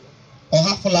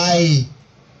ọhafụla anyị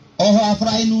ọhụ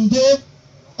afụra anyị n'udo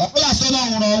ọkpụla so na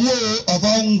ọhụrụ ọnwụ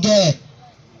ọvọnge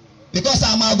because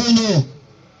amagono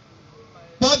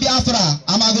kpọ Biafra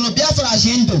amagono Biafra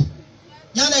ji ndụ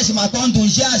ya na esimatọ ndụ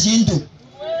ji aji ndụ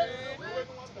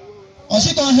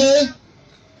ọchịkọhe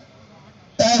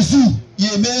ezu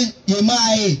yeme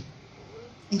anyị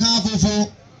nke afụfụ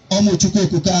ọmụchukwu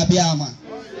okuke abịa ama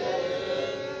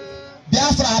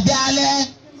Biafra abịale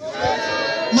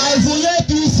ma ivunye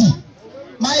APC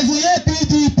ma ivunye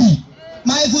PDP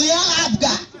ma ivunye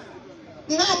APGA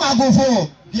nga magụfụ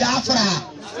Biafra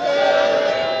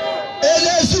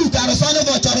elezu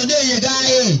karụsọnụbọ chọrọ na-enyega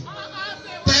anyị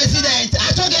president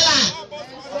achọgịla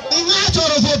ihe a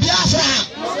chọrọ bụ Biafra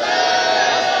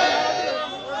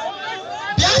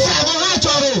Biafra bụ ha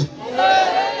chọrọ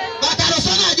maka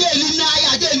rụsọnụ aja eli ndị anyị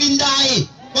aja eli ndị anyị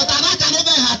pụta n'aka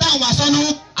n'obe ha taa nwasọnụ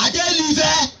aja elive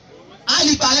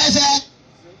alipaleve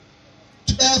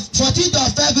 14th of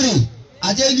February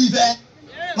aja elive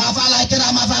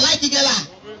mafalaikigela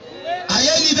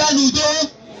aja elive n'udo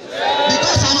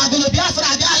because amagolo Biafra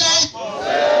abịala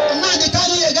Nnamdi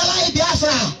Kanu yegala anyị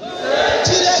Biafra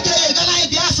Chineke yegala anyị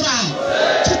Biafra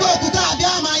Chukwu okwute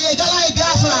abịa ma yegala anyị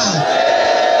Biafra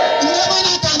ihe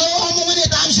mana ka na ọmụmụ dị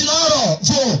tam si n'ọrụ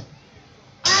bụ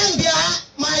anyị bịa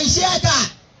ma isi aka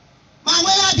ma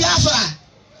nwe ya Biafra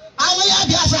anwe ya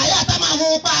Biafra ya atama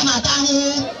ahụhụ kpa na ata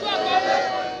ahụhụ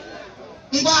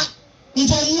ngwa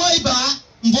mvọnwụọ ịba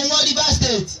mvọnwụọ Rivers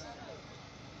State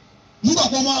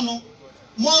ngọkpọ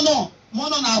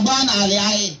mọnụ na-agba n'ala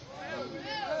anyị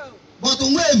but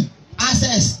nwe m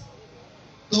access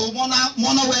to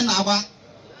mọnụ wee na-agba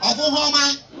ọbụghị ọma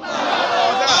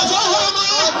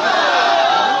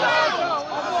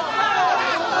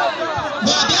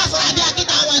but Biafra abịa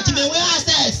kịta wanti me nwee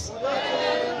access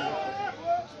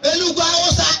Enugu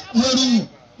Awụsa nwere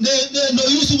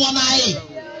n'oyusu mọnụ anyị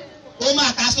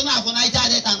ụmụaka asụ na-afụ Niger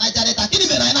Delta gịnị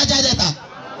mere anyị Niger Delta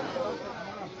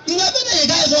ihe ebe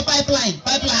na-ega ịzụ pipeline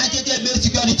ha jeje eme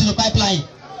security no pipeline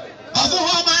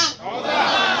ọbụghị ọma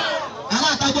a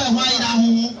na-atagbu ehụ anyị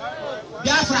n'ahụhụ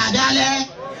Biafra abịala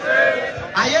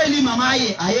anyị eli mama anyị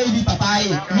eli papa anyị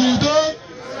n'udo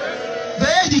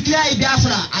bee dikiri anyị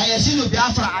Biafra anyị esi no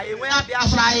Biafra anyị nwee ya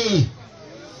Biafra anyị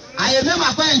eme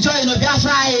makwa enjoy no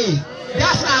Biafra anyị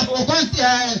Biafra bụ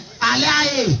ala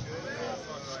anyị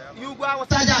ugwu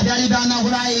Awụsa ji abịala ibe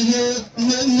anagwụrụ anyị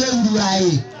ihe uru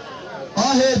anyị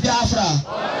ọhịa Biafra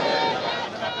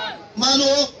manụ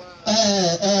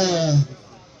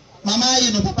mama anyị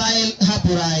na papa anyị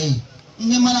hapụrụ anyị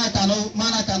ihe mana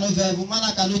kanụ vevu mana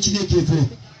kanụ Chineke bụ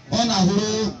ọ na-ahụrụ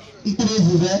mkpụrụ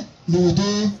ovuve n'udo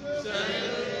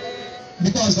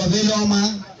because gọvele ọma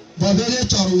gọvele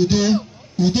chọrọ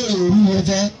udo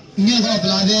eruve ihe nke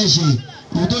ọbụla veji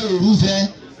udo eruve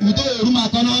udo eru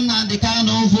maka ọnụ Nnamdi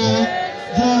Kanu bụ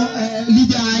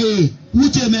lider anyị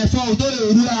uche mefe udo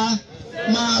eru ha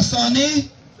ma Sọni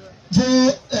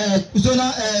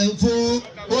bụ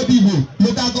Obigbo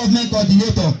local government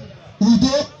coordinator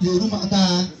udo yoru maka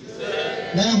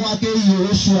na ịhụ aka eyi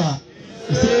Joshua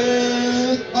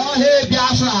ọhịa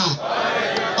Biafra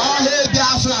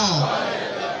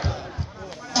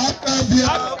aka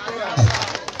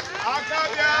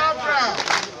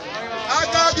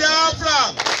Biafra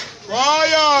kọọ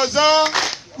ya ọzọ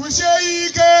kwụsie ya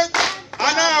ike a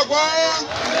na-agwa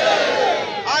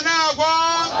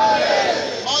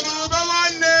ọnụrụbe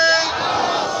nwanne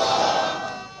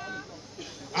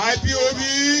IPOB.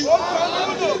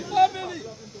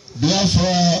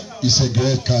 Biafra is a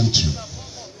great country.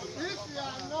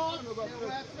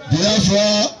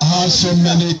 Biafra has so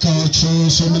many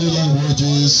cultures, so many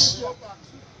languages.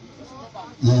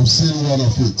 You have seen one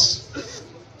of it.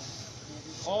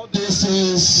 This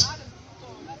is,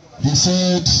 he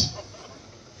said,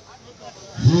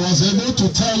 he was able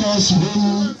to tell us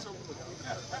who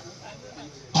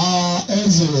are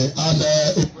Eze and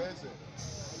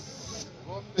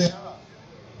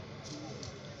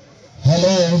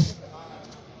hello.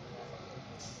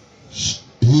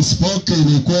 He spoke in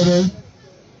Ikwere,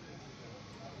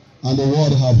 and the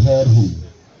world have heard him.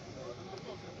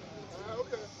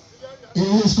 In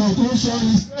his conclusion,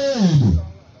 he said,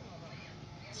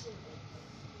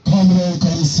 "Comrade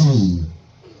Concern,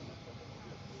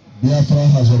 Biafra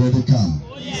has already come.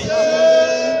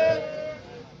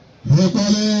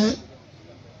 Equally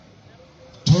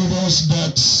told us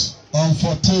that on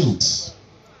 14th.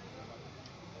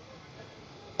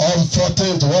 On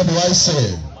 14th, what do I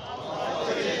say?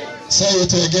 Say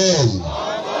it again.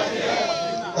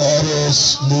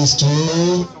 Oros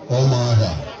Mistro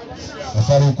Omaha.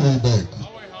 Afarukubek.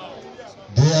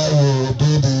 There will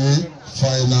do the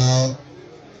final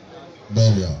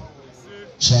burial.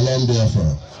 Shalom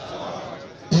Biafra.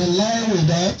 In line with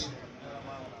that,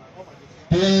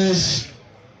 please,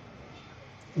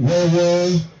 we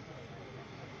will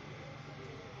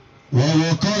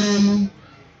call in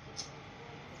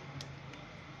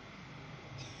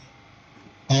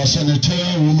our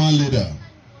senatorial woman leader,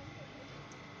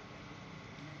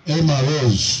 Emma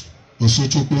Rose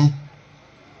Osochukwu.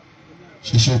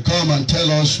 She should come and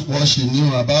tell us what she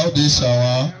knew about this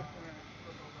our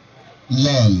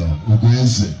Lolo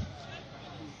Ugweze.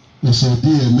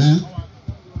 Amen.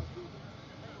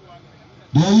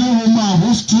 The only woman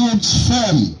who stood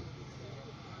firm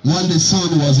when the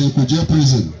son was in Kuje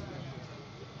prison.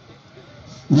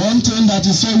 One thing that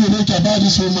is so unique about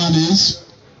this woman is,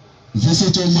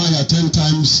 visit Omaya 10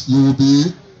 times, you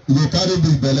will carry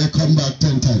big belly, come back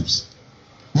 10 times.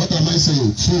 What am I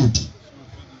saying? Food.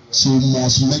 So you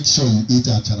must make sure you eat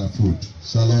achara food.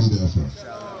 Shalom, therefore.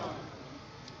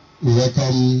 We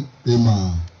welcome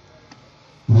Emma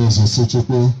Rose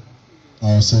Osochukwu,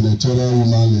 our senatorial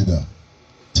woman leader.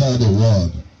 Tell the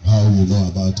world how you know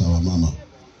about our mama.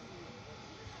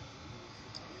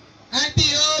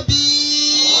 Ipob.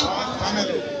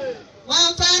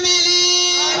 One family.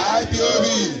 Ipob.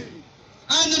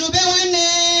 Anurube wane.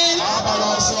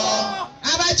 Abaloso.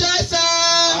 Abachoso.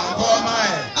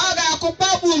 Abomai. Oga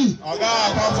akupabum. Oga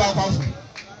akwafu.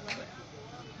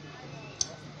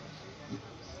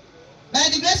 By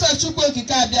the grace of Chukwu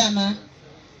Okike Abiama,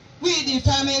 we the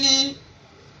family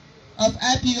of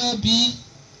Ipob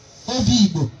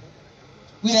Obi-Igbo,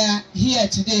 we are here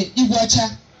today,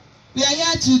 Igbocha. We are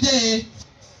here today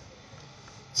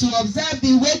to observe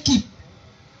the wake-up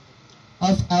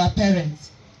of our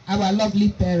parents, our lovely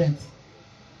parents.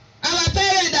 Our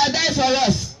parents that died for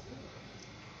us.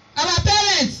 Our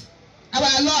parents,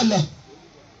 our Lolo,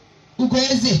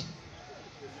 Ugweze.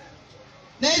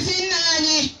 Nezi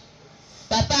nani,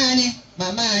 papa ani,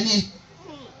 mama ani.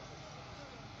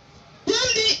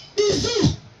 The zoo,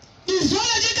 the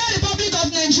Zoological Republic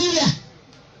of Nigeria,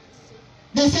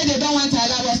 they say they don't want to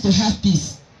allow us to have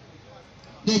peace.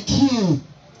 They kill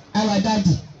our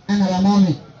daddy and our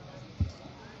mommy.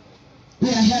 We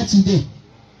are here today.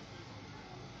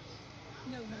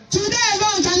 Today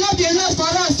alone cannot be enough for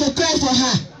us to cry for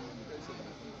her.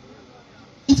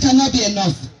 It cannot be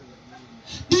enough.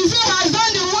 The zoo has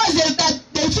done the worst that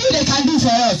they feel they can do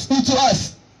for us, to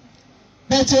us.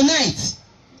 But tonight,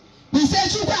 we say,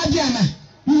 Chukwu Abiama,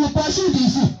 we will pursue the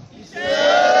zoo.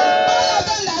 All of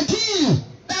them that kill,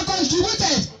 that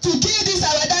contributed to kill this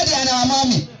our daddy and our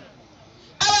mommy.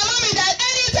 Our mommy that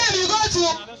anytime you go to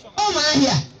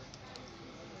Omahia,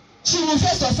 she will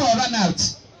first of all run out.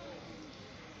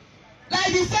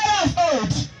 Like the Sarah of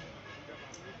old.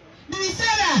 The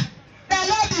Sarah that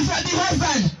loved the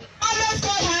husband, always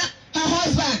call her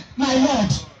husband, my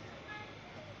Lord.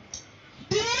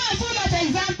 The woman full of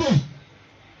example.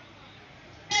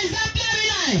 Exemplary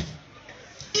life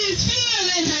is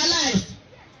filled in her life.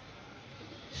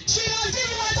 She must give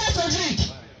you water to drink.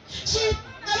 She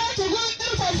allowed to go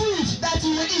look for food that you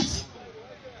will eat.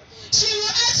 She will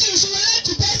ask you, she will like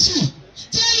to pet you,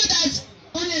 tell you that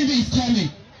Only is coming.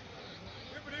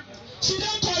 She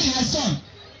don't call her son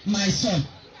my son.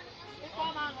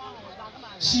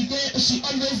 She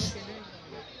always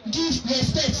gives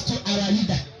respect to our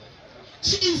leader.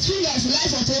 She is full of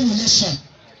life of emulation.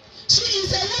 She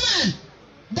is a woman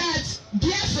that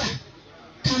Biafra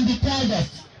can be proud of.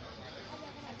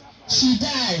 She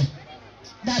died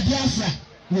that Biafra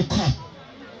will come.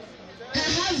 Her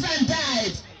husband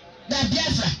died that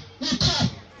Biafra will come.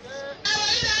 Our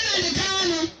leader Nnamdi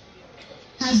Kanu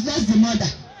has lost the mother,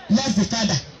 lost the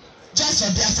father, just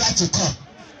for Biafra to come.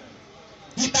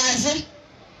 Ibazi,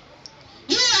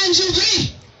 you and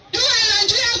Jubilee, you and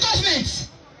Nigerian government,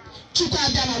 Chukwu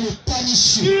Abiama will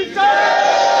punish you.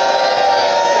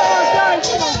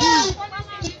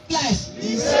 Life.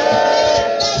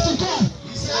 Life to come.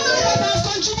 All that has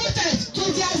contributed to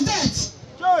their death.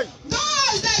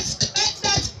 Those that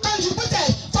contributed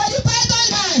for the python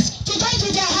dance to come to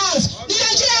their house. The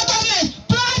Nigerian government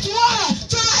brought war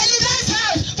to my leader's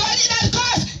house for leader's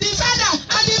cause, the father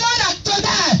and the mother to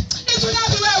die. It will not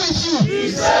be well with you.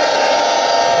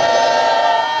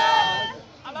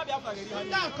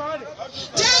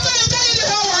 Therefore, you tell you the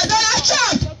whole world.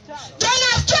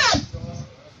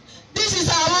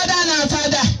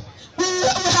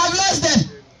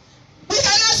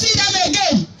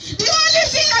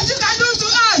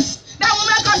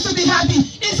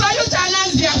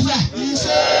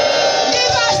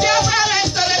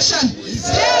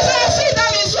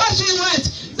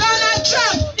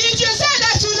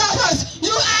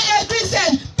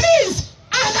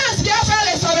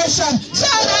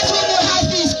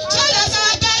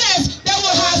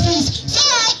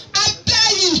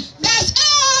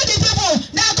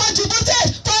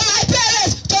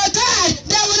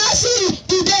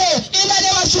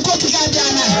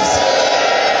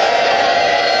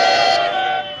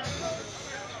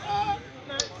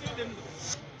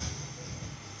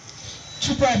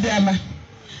 Kabiama,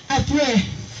 I pray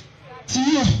to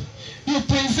you, you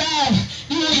preserve,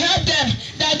 you help them,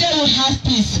 that they will have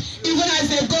peace. Even as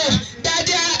they go, that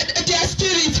their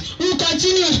spirit will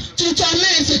continue to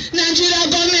torment Nigeria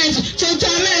government, to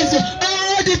torment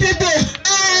all the people,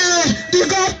 the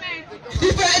government, the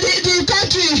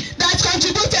country that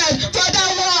contributed for that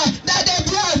war that they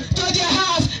brought to their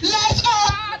house. Let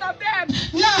all of them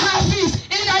now have peace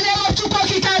in the name of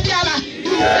Chukwuka Kabiama.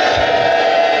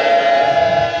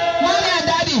 Mommy and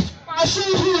Daddy,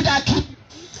 pursue who that keep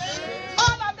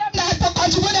all of them that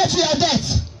contributed to your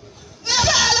death.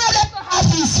 Never allow them to have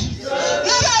peace.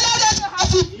 Never allow them to have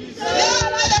peace. Never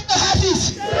allow them to have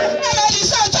peace. May the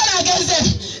sun turn against them.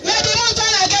 May the moon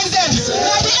turn against them.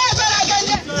 May the air turn against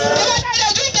them. Even when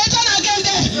they drink, they turn against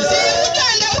them. The water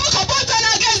and the walk upon turn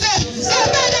against them. The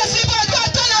bed they sleep on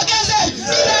turn against them. In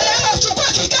the name of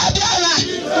Chukwuka Kabiama.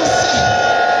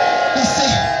 He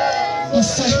said.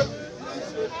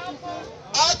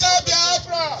 Ata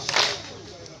Biafra.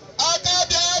 Ata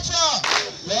Biafra.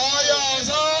 Lawyers,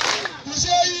 you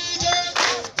say you can.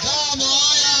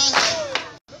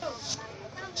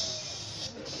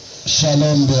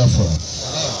 Shalom Biafra.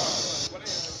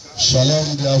 Shalom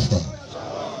Biafra.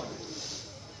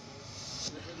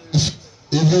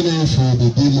 Even if the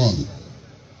demon,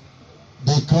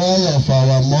 the cry of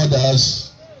our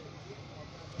mothers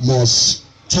must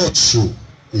touch you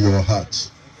in your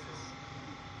heart.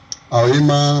 Our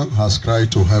Ima has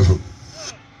cried to heaven,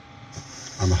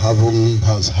 and heaven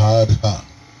has heard her.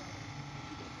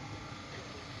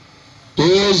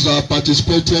 Those that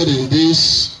participated in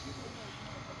this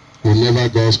will never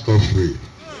go scot-free.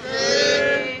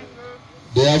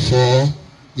 Therefore,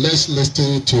 let's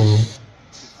listen to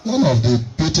one of the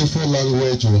beautiful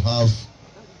language you have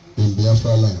in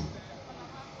Biafra land.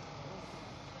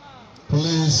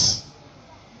 Please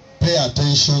pay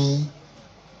attention.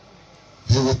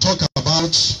 He will talk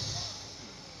about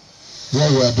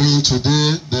what we are doing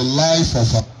today, the life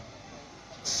of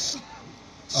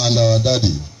our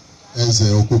daddy,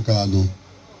 Nnamdi Kanu.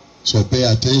 So pay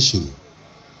attention.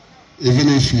 Even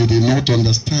if you did not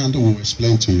understand, we will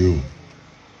explain to you.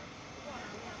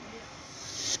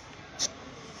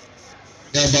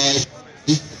 Hereby,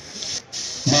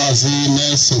 MAZI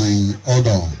Nelson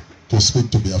order to speak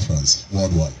to Biafrans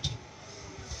worldwide.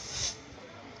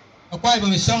 Akwa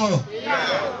Ibom songo.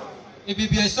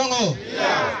 Ibibie songo.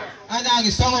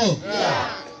 Adagi songo.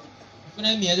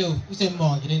 Kuna mielo use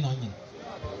mo jini no nyin.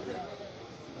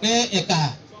 Ke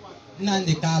eka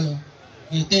Nnamdi Kanu,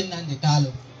 ite Nnamdi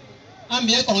Kanu.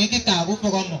 Ami e kon iki ka go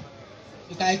fogomo.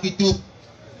 Ika ikitop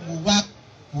muwak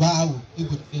wow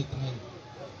ibut kemen.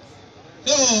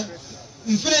 So,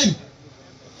 mfrem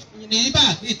ni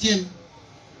iba itiem.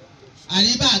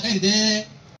 Ali ba kan de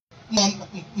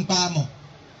mpamo.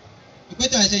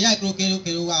 Ikwete ase ya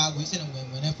kero wa go ise no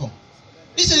ngwe fo.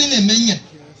 Ise ni na menya.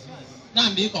 Na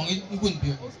mbi kon ibun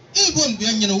bio. Ibun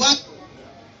bio nyin wa.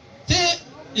 Te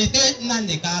ite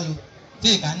Nnamdi Kanu.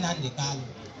 Te ka Nnamdi Kanu.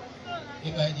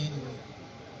 Iba di do.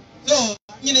 So,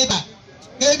 nyin iba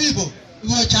ke bibo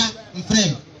iwocha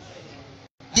mfrem.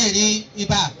 Yeri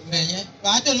iba menye.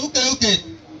 Ba to uke.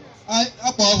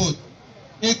 Apo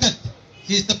ekat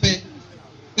histope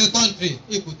the country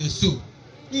equal to sue.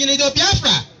 You need a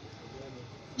Biafra.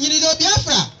 You need a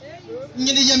Biafra.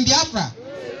 You need a Biafra.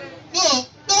 No,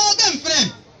 don't them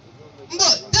friend.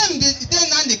 But them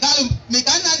Nnamdi Kanu, make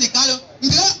Nnamdi Kanu.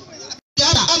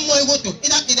 Biafra, I'm more go to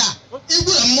Ida. It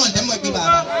would a month, them might be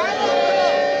Baba.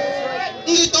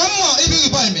 You don't more a big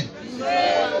appointment.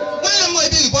 Why am I a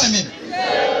big appointment?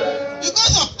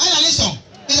 Because of I song,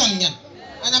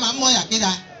 and I'm more like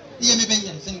Ida. You may be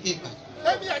in cake.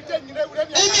 Emi I tell you,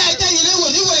 it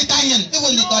was Italian. It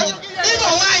was Italian. Even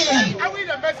why? I will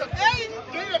a message.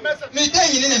 Me tell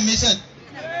you in a message.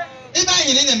 If I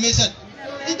in a message,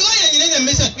 it's going in a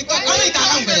message because I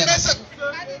can't get a message.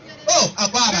 Oh, a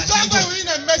bar. In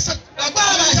a message. A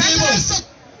bar.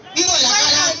 You know,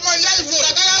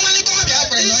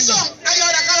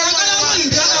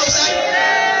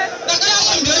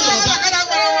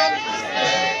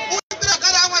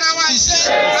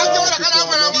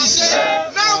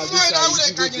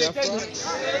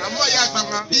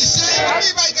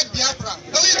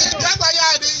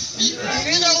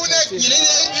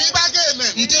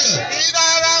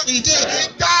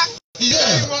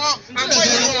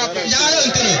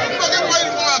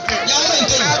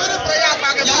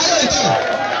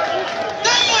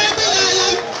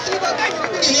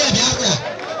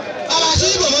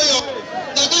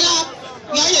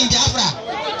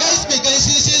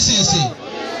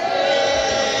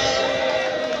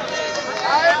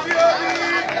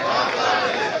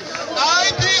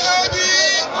 IPOB!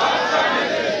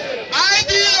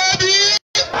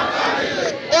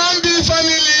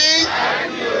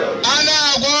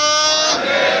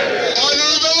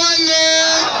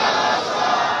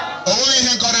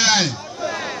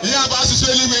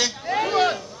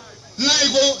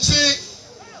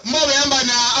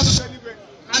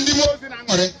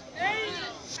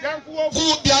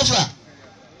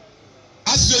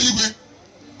 eluigwe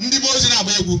ndị mmụọ ozi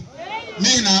na-agba egwu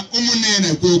n'ihi na ụmụnne ya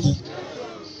na-ekwu okwu.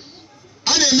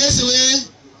 A na-emesowe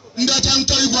ndị ọcha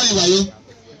ntọ igwe anyị wayo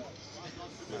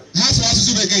ha sụrụ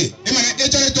asụsụ bekee ịmana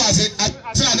ịchọrọ ịtụ asị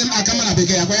na ndị aka mma na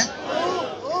bekee ya kwe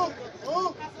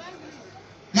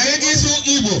mana ego ịsụ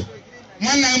Igbo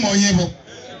nwanne anyị ma onye bụ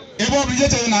ebe ọ bụrụ ihe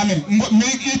chere na amị mgbe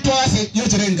ịtụ asị ya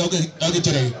chere nke oge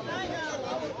chere gị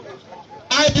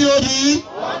IPOB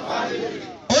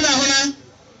ụlọ ahụ na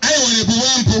anyị nwere buwe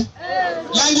mpụ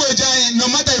langweji anyị no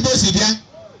mata Igbo si bịa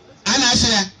a na-asụ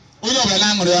ya onye ọbụla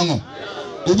aṅụrị ọṅụ.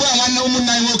 Ugbu a nwanne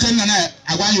ụmụnne anyị nwoke nna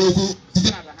na-agwa anyị okwu site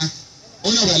n'ala ha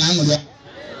onye ọbụla aṅụrị ọṅụ.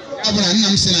 Ọ bụla nna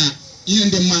m si na ihe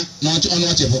ndị mma na ọnụ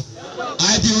ọchị bụ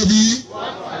IPOB.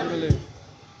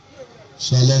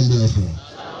 Shalom Biafra.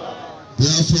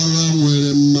 Biafra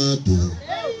nwere mmadụ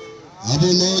abụ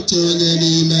n'otu onye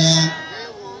n'ime ya.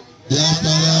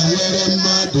 Biafra nwere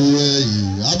mmadụ eyi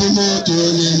abụ n'otu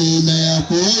onye n'ime ya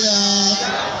kwuo ya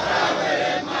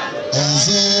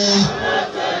ọzọ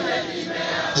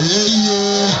eyi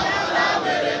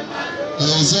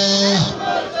ọzọ.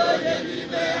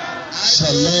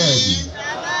 Shalom.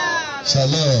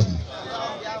 Shalom.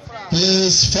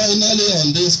 Please, finally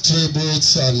on these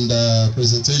tributes and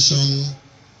presentation,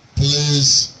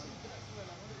 please,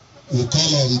 we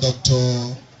call on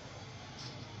Dr.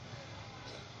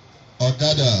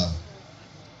 Ogada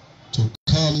to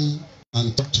come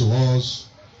and talk to us.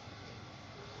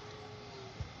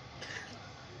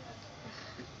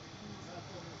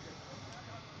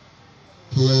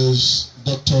 Please,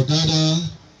 Dr. Ogada,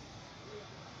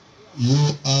 you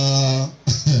are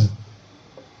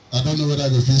I don't know whether I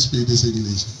can speak this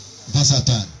English.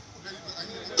 Versatile.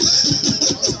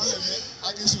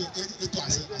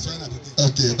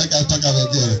 Okay, I can talk about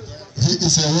again. He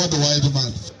is a worldwide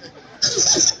man.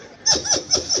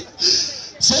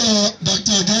 So,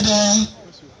 Dr. Gada,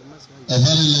 a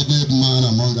very learned man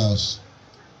among us,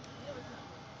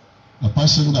 a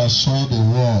person that saw the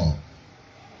war,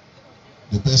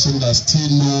 the person that still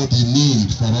know the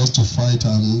need for us to fight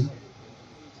and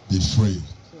be free.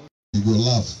 You will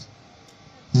laugh.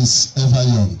 He's ever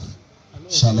young.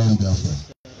 Shalom, Biafra.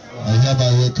 I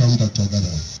hereby welcome Dr.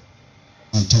 Gada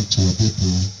and talk to your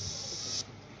people.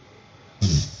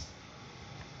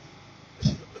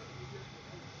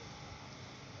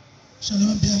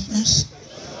 Shalom, Biafra.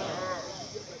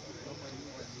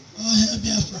 Oh, hail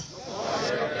Biafra.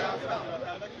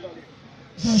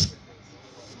 Verse.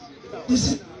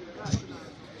 Listen.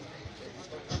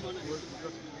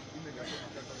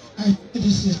 I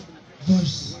this is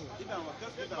verse.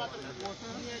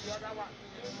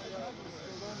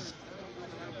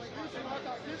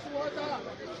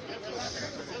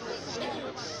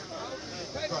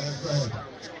 Go ahead.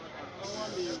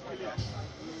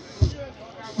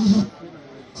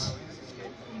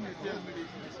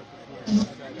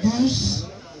 Verse,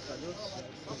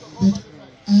 but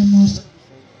I must.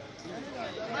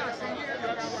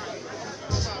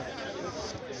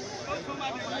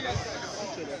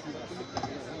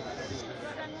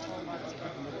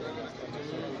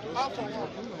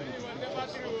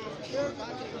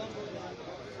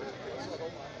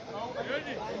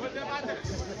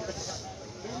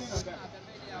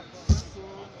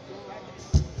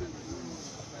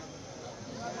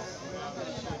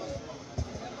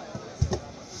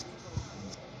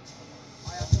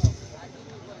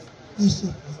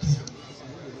 Listen, okay.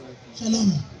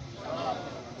 Shalom.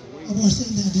 I was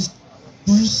saying that this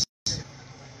verse,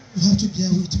 you have to bear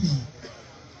with me.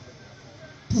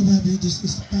 Probably this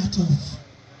is part of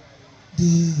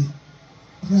the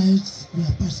rites we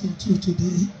are passing through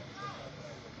today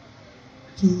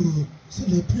to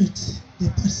celebrate the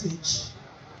passage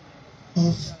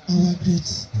of our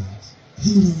great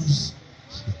heroes,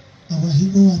 our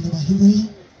hero and our heroine,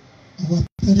 our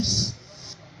parents.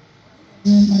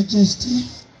 Your Majesty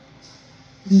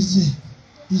is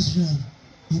Israel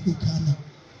Nnamdi Kanu,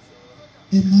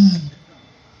 a man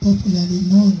popularly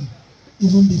known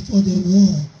even before the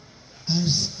war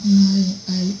as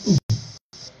 9IO.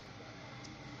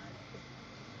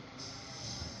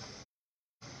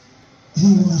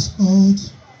 He was called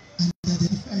and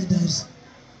identified as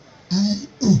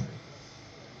IO.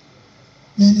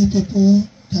 Many people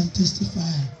can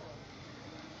testify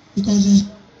because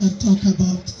they talk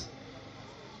about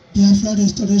Biafra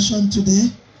restoration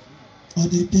today or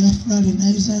the Biafra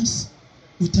renaissance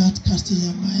without casting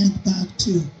your mind back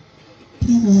to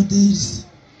pre-war days.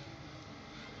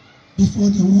 Before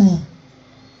the war,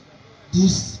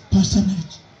 this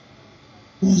personage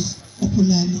was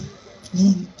popularly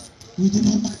known within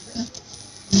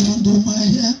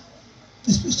Omahia,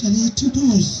 especially to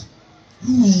those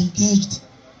who were engaged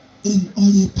in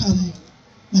oil palm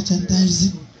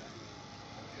merchandising.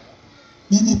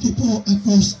 Many people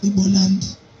across Igbo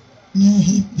land knew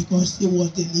him because he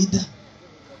was the leader.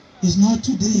 It's not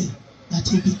today that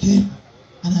he became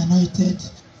an anointed.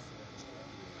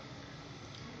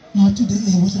 Not today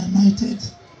he was anointed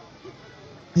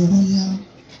the royal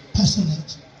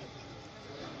personage.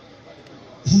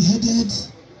 He headed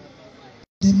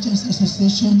the Merchants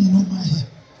Association in Omahia.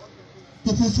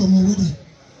 People from Owerri,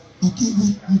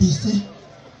 Okigwe, Mbise,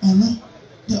 Olo,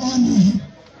 they all knew him.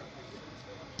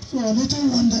 So a little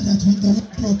wonder that when the war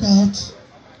broke out,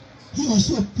 he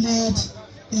also played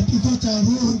a pivotal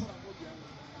role.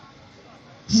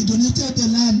 He donated the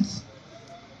land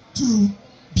to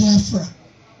Biafra.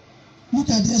 Look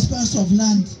at the expanse of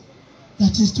land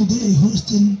that is today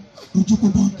hosting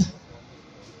Ojukwu Bunker,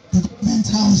 the government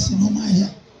house in Omahia.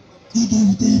 He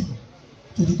gave them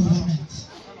to the government.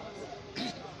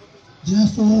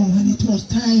 Therefore, when it was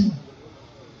time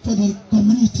for the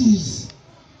communities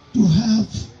to have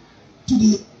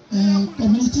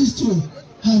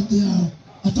their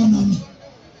autonomy,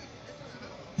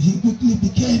 he quickly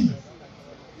became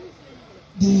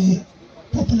the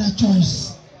popular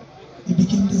choice. He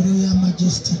became the Royal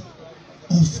Majesty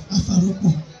of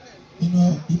Afaruku,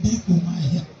 Ibeku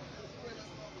Mahia.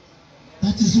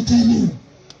 That is to tell you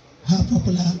how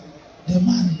popular the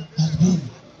man has been.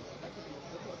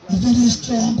 A very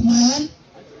strong man.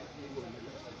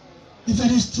 A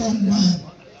very strong man.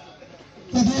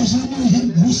 For those who knew him,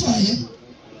 who saw him,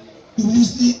 you will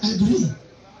easily agree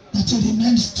that he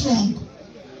remained strong.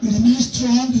 He remained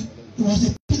strong. He was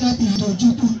a pillar behind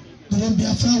Ojukwu during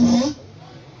Biafra War.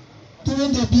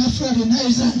 During the Biafra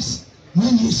Renaissance,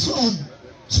 when his son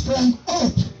sprang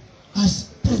up as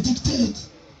predicted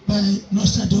by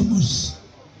Nostradamus,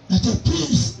 that a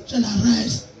prince shall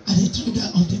arise at the trigger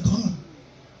of the gun.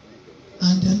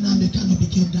 And then Nnamdi Kanu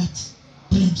became that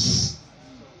prince.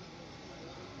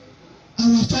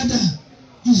 Our father,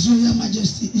 His Royal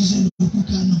Majesty Nnamdi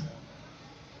Kanu,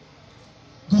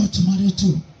 got married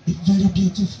to a very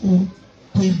beautiful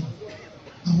queen,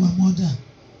 our mother,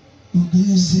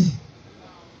 Ugeze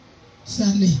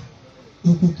Sally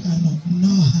Kanu,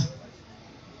 Noha.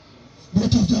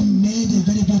 Both of them made a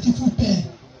very beautiful pair,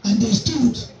 and they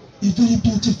stood a very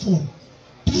beautiful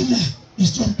pillar, a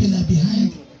strong pillar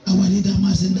behind our leader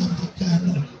Nnamdi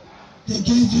Kanu. They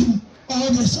gave him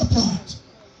all the support,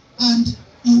 and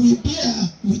you will bear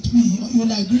with me, or you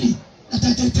will agree that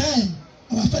at the time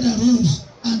our father rose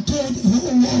and told the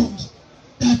whole world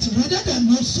that rather than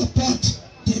not support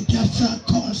the Biafra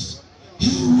cause,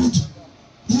 he would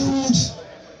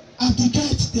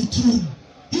abdicate the throne.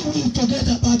 He will forget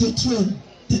about the throne,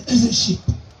 the heirship,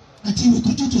 that he will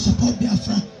continue to support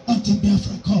Biafra until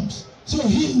Biafra comes. So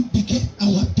he became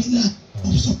our pillar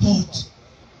of support.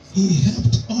 He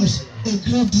helped us a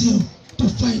great deal to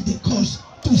fight the cause,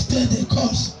 to stay the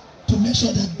cause, to make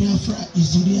sure that Biafra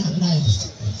is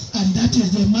realized. And that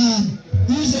is the man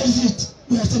whose exit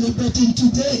we are celebrating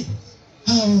today.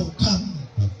 How come?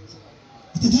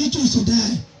 Did he choose to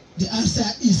die? The answer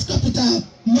is capital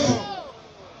no.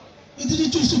 He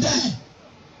didn't choose to die.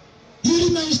 He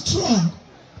remained strong,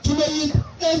 following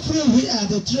everywhere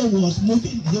the train was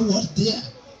moving. He was there.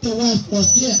 The wife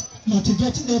was there,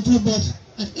 motivating everybody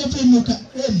at every nook and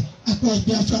cranny across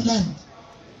Biafra land.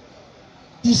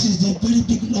 This is the very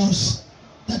big loss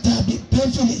that have been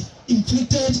painfully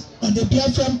inflicted on the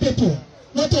Biafran people.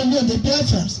 Not only on the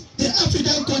Biafrans, the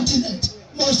African continent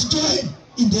must join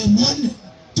in the mourning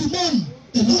to mourn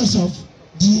the loss of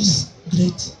these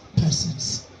great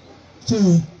persons. So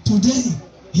today,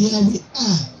 here we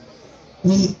are.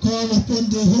 We call upon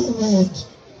the whole world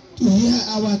to hear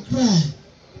our cry.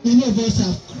 Many of us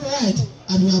have cried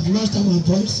and we have lost our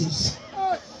voices.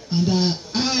 And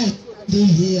I being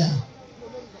here,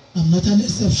 I'm not an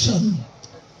exception.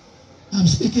 I'm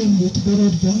speaking with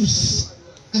borrowed voice.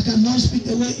 I cannot speak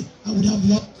the way I would have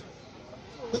loved.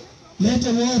 Let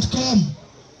the world come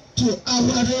to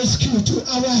our rescue, to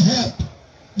our help,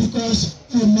 because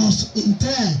we must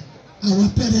inter our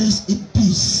parents in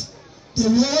peace. The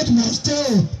world must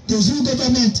tell the Zoo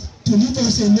government to leave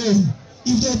us alone.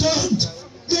 If they don't,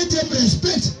 let them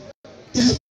respect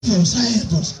the heavens, high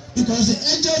heavens, because the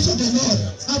angels of the Lord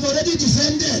have already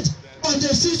descended on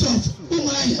the seat of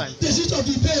Umaya, the seat of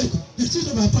Ipob, the seat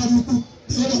of Afaruku,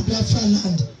 the whole of Biafra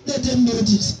land. Let them know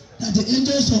this, that the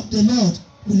angels of the Lord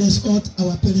will escort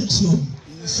our parents home.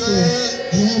 So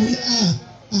here we are.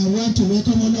 I want to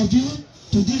welcome all of you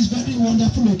to this very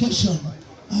wonderful occasion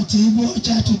at Igbo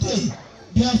Ocha today.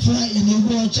 Biafra in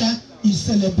Igbo Ocha is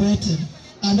celebrating,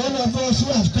 and all of us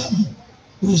who have come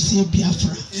will see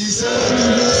Biafra. All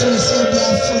of us will see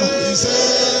Biafra.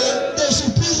 The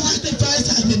supreme sacrifice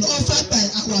has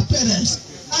parents.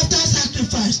 After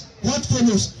sacrifice, what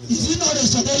follows? Is it not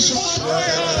restoration?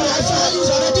 Biafra is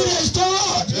already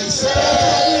restored.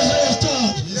 Biafra is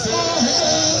restored.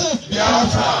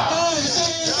 Biafra.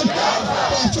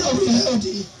 Biafra will hold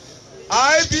it.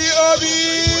 IPOB!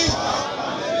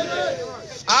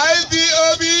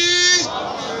 IPOB!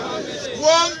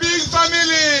 One big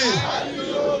family!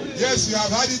 Yes, you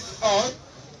have had it all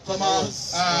from our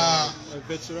a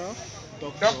veteran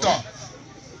doctor.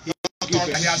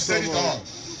 And he has said it all.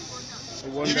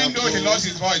 Even though he lost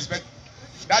his voice, but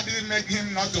that didn't make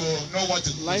him not to know what to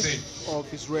say. Of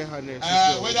His Royal Highness.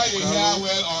 Whether you hear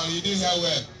well or you didn't hear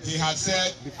well, he has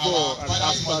said before our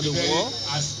fathers must be buried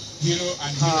as hero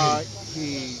and hero.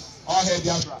 He all hail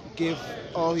Biafra. Gave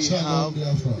all he had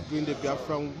to bring the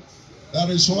Biafran that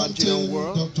is one thing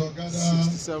world, Dr. Gada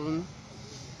 67,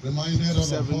 reminded all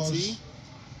 70, of us.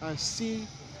 And see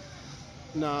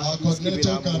now our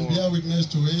coordinator can bear witness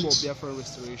to it. For Biafran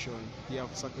restoration, he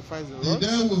have sacrificed a He lot.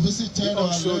 then will visit He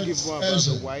also give more about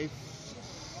Ezra. the wife,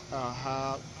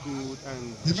 her good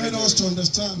and he made us to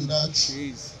understand that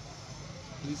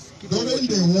during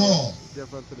the war,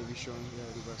 Biafran television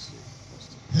university.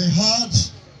 He had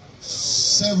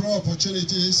several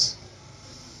opportunities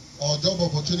or job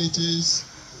opportunities,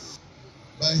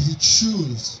 but he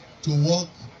chose to work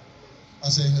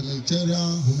as a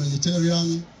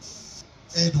humanitarian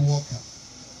aid worker.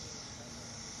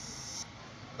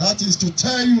 That is to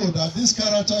tell you that this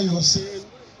character you are seeing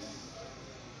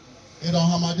in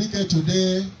Ohamadike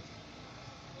today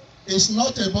is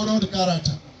not a borrowed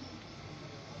character.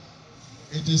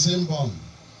 It is inborn.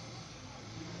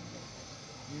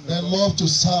 They love to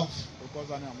serve.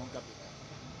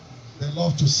 They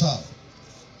love to serve.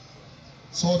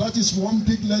 So that is one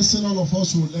big lesson all of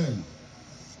us will learn.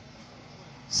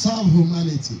 Serve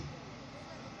humanity.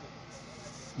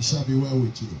 It shall be well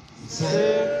with you. So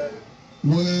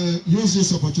we'll use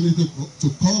this opportunity to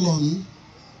call on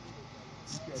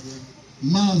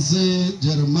MAZI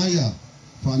Jeremiah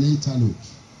for an interlude.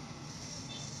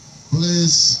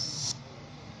 Please.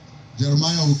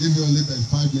 Jeremiah will give you only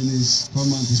 5 minutes to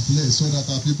come and display so that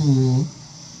our people will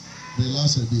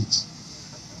relax a bit.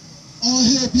 Oh,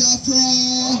 hey, Biafra!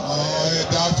 Oh, hey,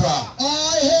 Biafra!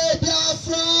 Oh, hey,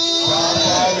 Biafra!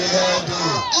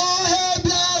 Oh, hey,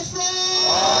 Biafra!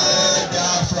 Oh, hey,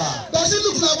 Biafra! Does it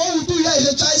look like what we do here is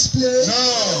a child's play?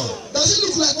 No! Does it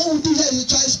look like what we do here is a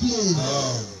child's play?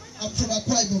 No! I'm from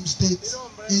Akwa Ibom State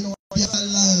in Biafra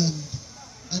land,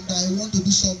 and I want to do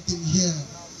something here.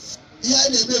 Here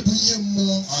in the maybe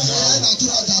more, but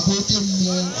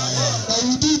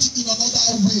we do it in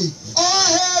another way. Oh,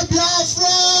 hey,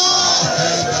 Biafra!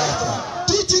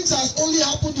 Two things has only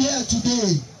happened here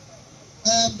today.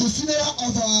 The funeral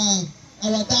of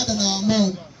our dad and our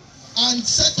mom, and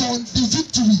second, the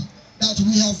victory that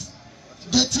we have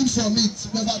gotten from it.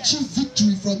 We have achieved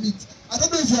victory from it. I don't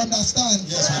know if you understand.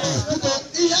 Yes, we do.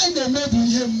 Because here in the maybe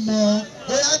more,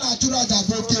 here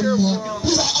natural more.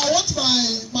 Because I want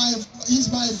he's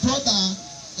my brother.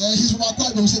 He's from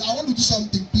Akwa Ibom. Said, I want to do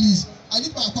something, please. I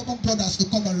need my Akwa Ibom brothers to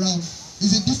come around.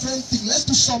 It's a different thing. Let's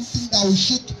do something that will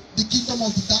shake the kingdom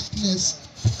of the darkness.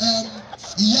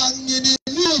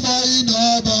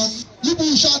 You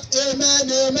will shout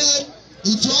amen, amen.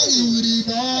 It's all you will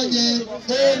know.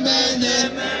 Amen,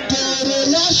 amen. Toro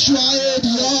Yashua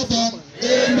Ediobam.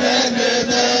 Amen,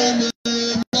 amen,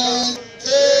 amen.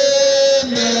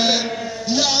 Amen.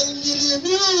 Young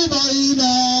Yilimu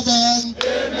Bainaban.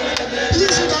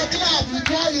 Please do not clap. It's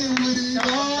all you will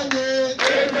know. Toro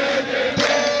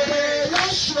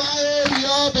Yashua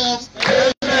Ediobam. Amen,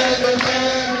 amen.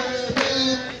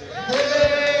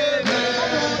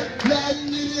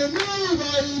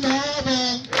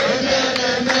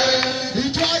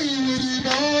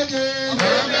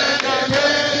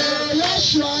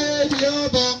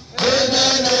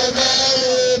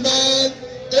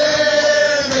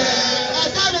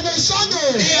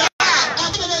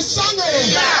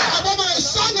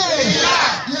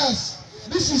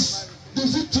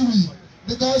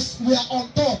 Because we are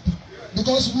on top,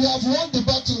 because we have won the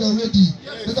battle already.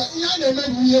 Because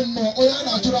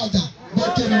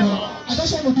I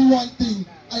just want to do one thing.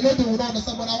 I know they will not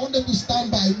understand, but I want them to stand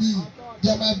by me. We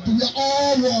are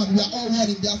all one. We are all one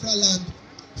in Biafra land.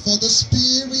 For the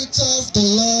Spirit of the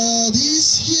Lord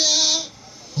is here.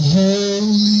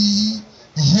 Holy,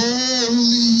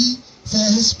 holy. For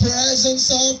His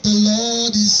presence of the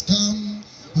Lord is come.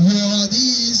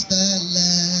 Worthy is the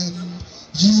Lamb.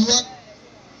 You are.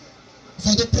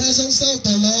 For the presence of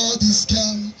the Lord is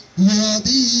come.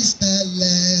 Worthy is the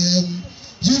Lamb.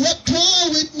 You are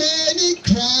crowned with many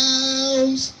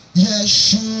crowns.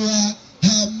 Yeshua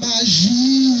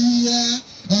HaMashiach.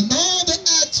 And all the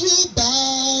earth will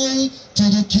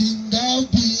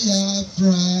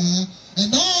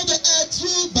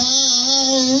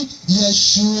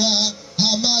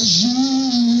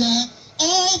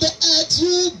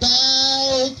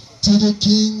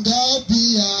Sanga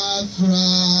Biafra.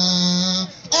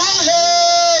 Oh,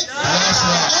 hey!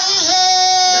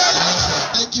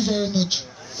 Thank you very much.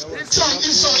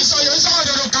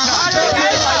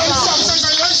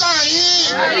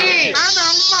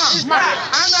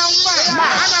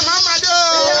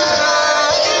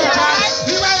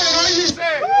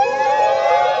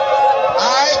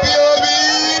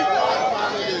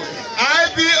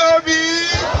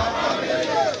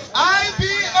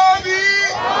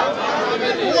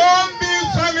 One big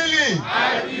family.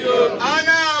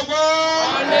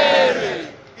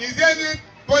 Is there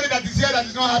anybody that is here that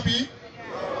is not happy?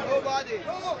 Nobody.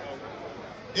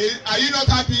 Are you not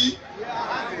happy?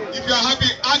 If you are happy,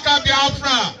 Aka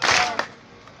Biafra.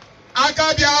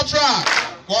 Aka Biafra.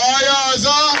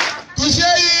 Koyozo.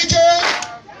 Kusheyike.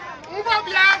 Uba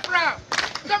Biafra.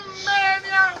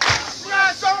 Zamania.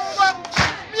 Nyasongwa.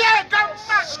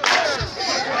 Nyakama.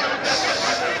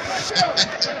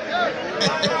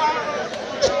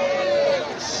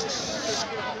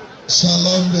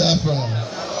 Shalom Biafra.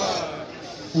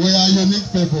 We are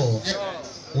unique people.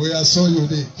 We are so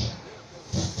unique.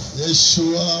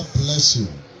 Yeshua bless you.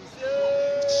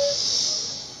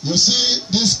 You see,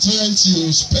 this strength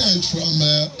you spent from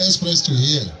express to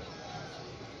here,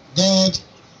 God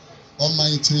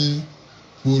Almighty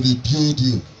will rebuild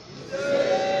you.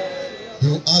 He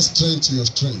will add strength to your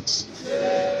strength.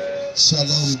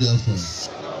 Shalom Biafra.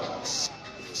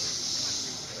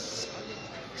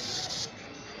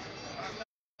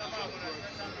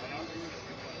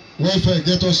 Welfare,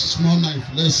 get us small knife.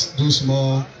 Let's do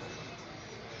small.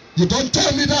 You don't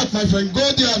tell me that, my friend.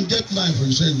 Go there and get knife.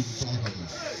 You say you don't have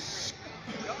knife.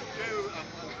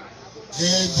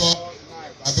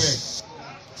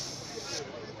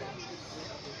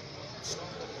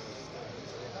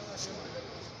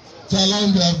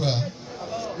 Shalom, Biafra.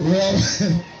 Well,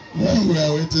 when we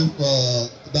are waiting for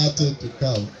that thing to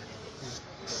come,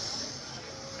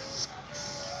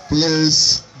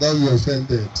 please don't be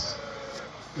offended.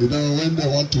 You know, when they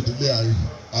want to delay,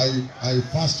 I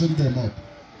fasten them up.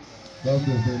 Don't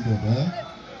be offended, eh?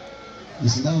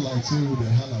 It's not like say with the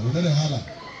holla. We're not a holla.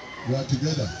 We are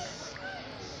together.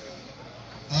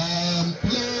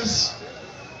 Please.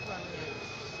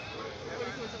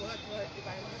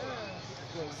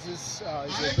 This is a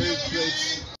very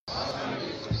great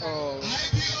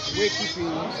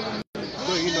waykeeping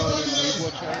going on in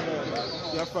the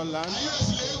Biafran land.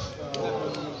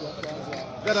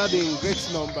 Gathered in great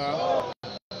number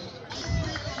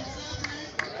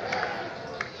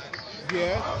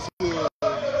here to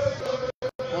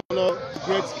honor the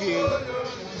great king.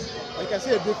 I can see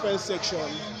a different section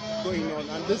going on,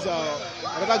 and these are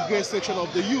another great section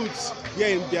of the youths here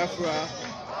in Biafra,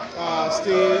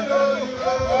 still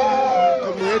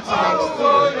commemorating and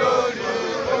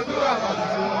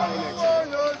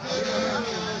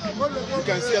you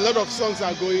can see a lot of songs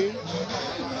are going.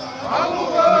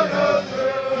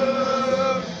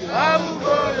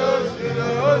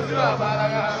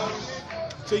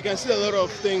 So you can see a lot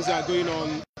of things are going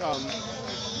on.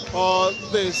 All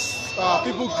this,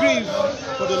 people grieve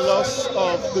for the loss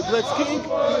of the great king. A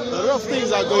lot of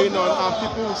things are going on, and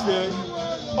people will stay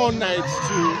all night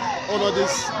to honor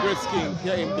this great king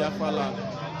here in Biafra land.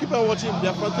 Keep on watching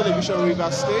Biafra Television,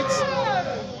 River State.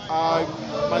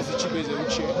 MAZI Chibeze.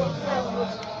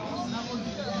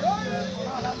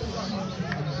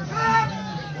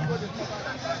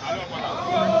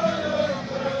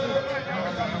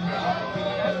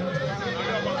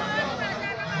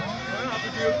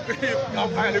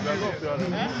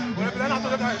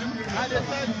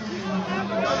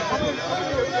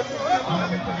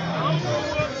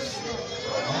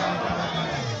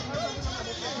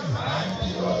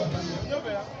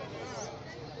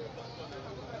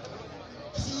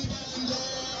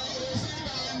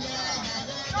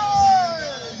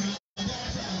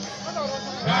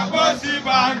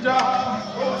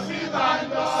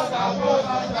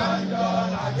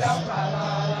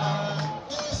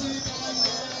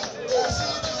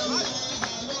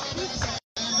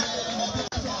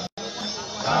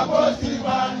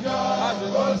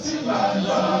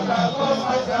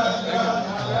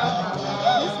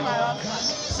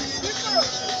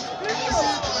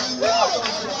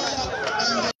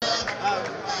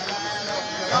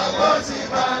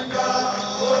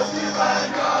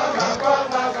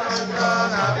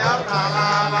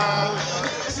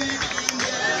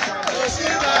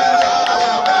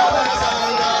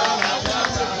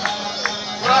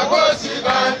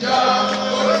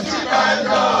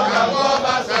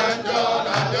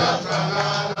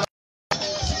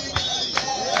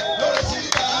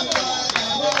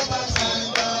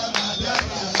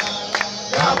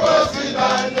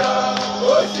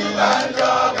 Osibanja,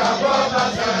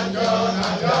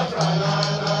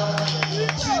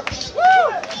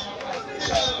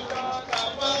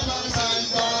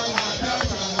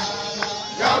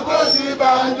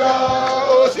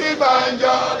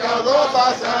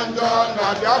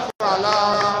 Biafra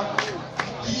la.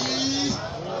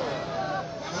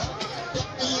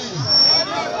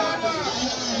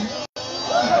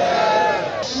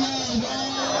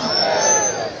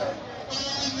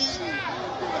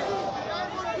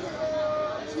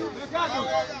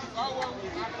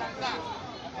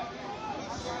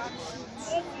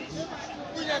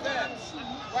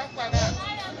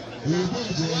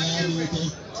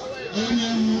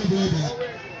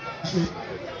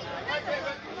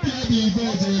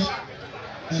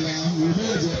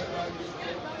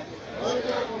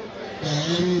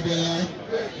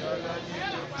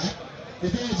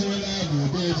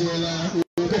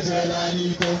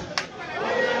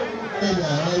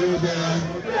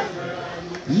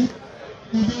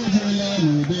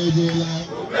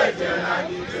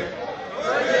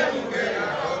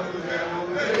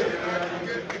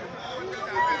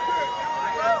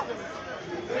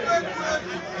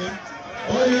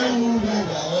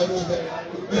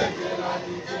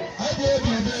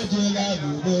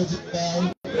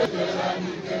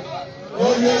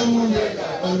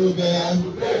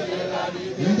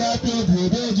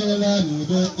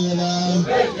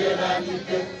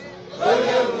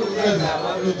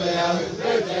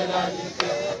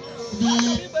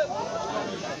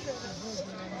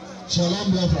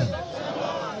 Shalom, brethren.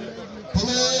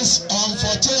 Please, on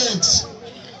 14th,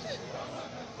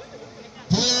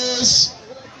 please,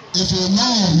 if you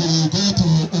know you go to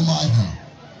Umaga,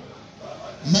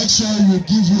 make sure you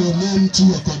give your name to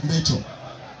your coordinator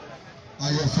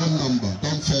and your phone number.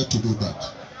 Don't fail to do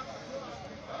that.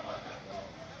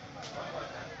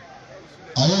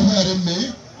 Are you hearing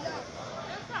me?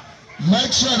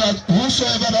 Make sure that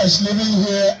whosoever that is living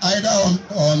here, either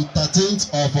on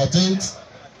 13th or 14th,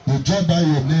 you jot down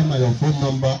your name and your phone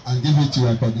number and give it to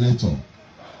your coordinator.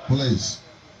 Please.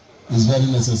 It's very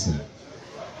necessary.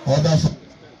 Order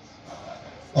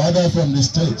from the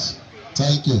state.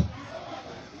 Thank you.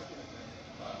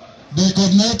 The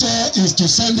coordinator is to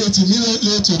send it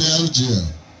immediately to the LGA.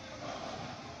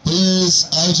 Please,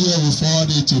 LGA will forward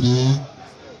it to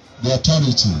the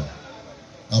authority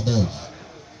above.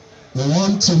 We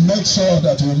want to make sure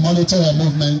that we monitor your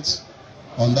movement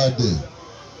on that day.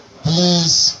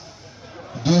 Please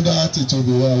do that, it will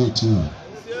be well with you.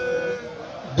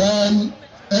 Then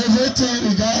everything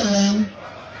regarding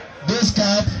this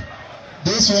cap,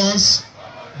 this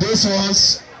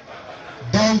ones,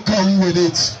 don't come with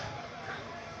it.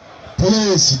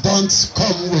 Please don't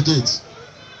come with it.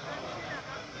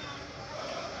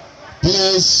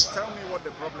 Please, Tell me what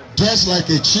the problem is. just like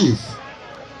a chief,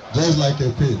 just like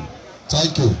a queen.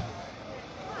 Thank you.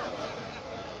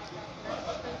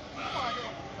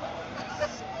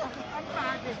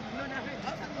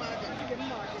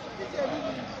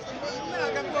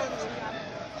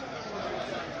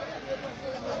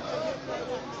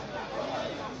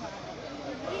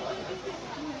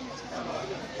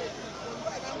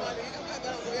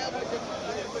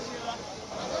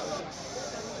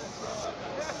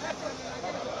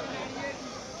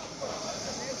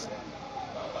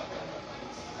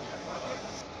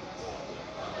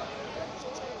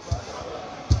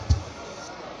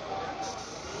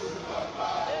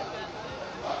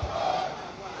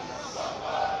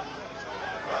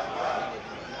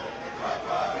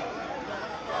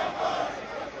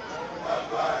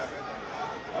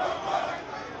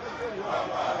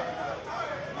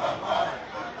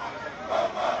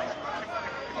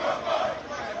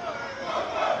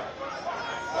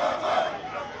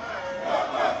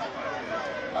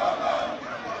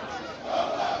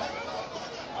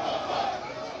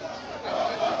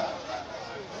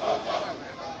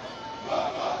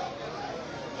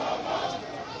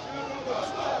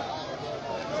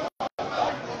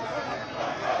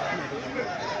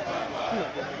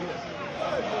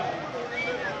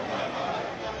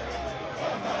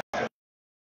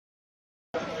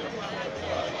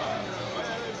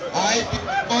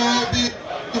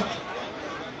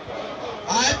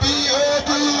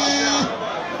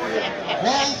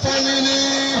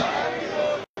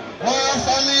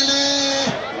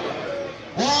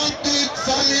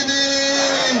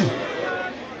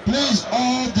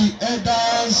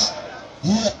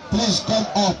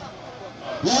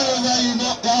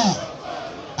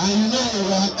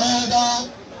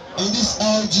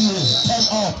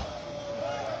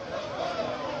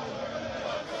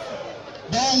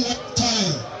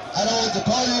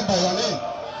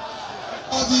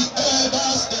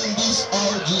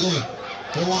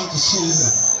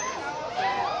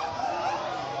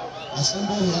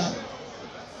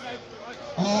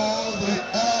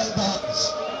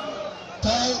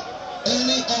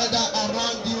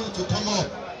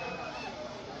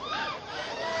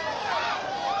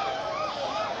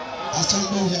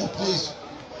 Assemble here, please.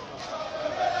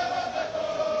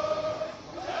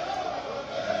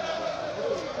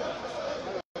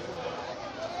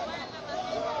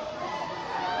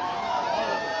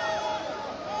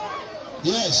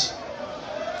 Yes.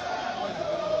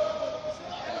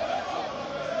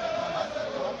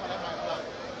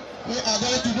 We are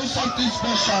going to do something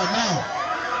special now.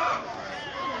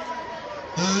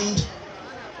 And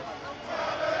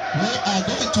we are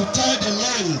going to tell the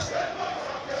land.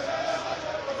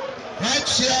 Right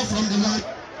here from the land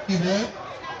Ipob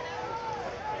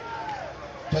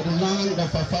to the land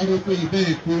of Afaruku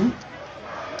Ibeku.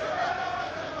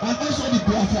 And also the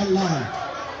Biafra land.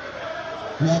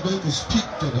 We are going to speak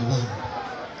to the land.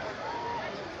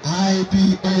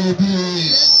 Ipob.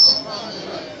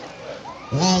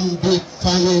 One big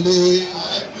family.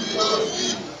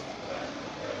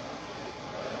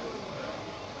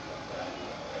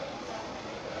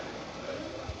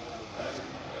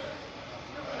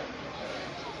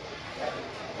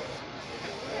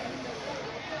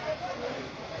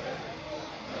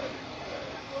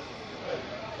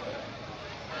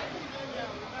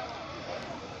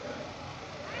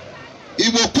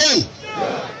 Ipob.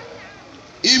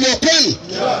 Ipob.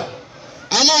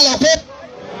 Amala Pop.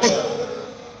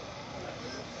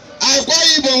 Akwa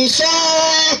Ibom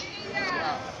song.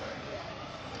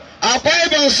 Akwa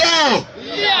Ibom song.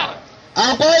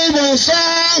 Akwa Ibom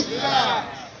song.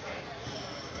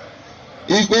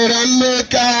 Ikwere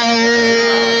mmeka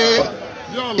o.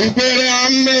 Ikwere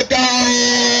mmeka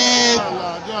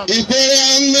o.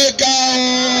 Ikwere mmeka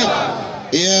o.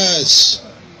 Yes.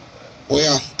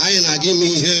 Oya, anyị na-aga ime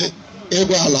ihe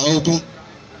egwu ala okwu.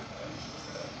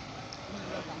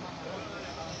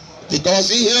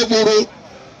 Because ihe gburu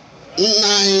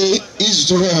nna anyị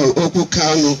Israel okwu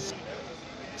Kanu.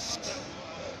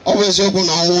 Ọ bụ eziokwu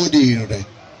na ọnwụ dị ire.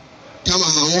 Kama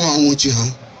ha nwụrụ anwụchi ha.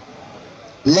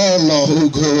 Lọlọ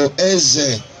Ugo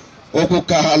Eze okwu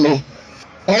Kanu.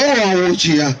 Ọ nwụrụ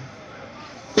anwụchi ya.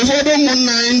 Ụfọdụ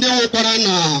ụmụnna anyị ndị nwekwara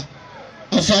na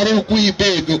Afaruku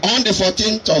Ibeku on the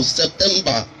 14th of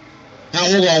September. Ha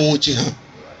nwụrụ anwụchi ha.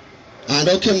 And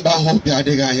oke mba ahụ bịa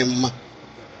adịghị anyị mma.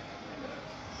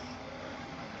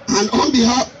 And on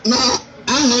behalf na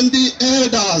aha ndị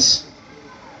elders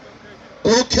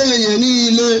okenye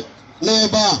niile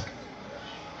n'ebe a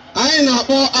anyị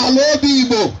na-akpọ ala obi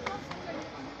Igbo,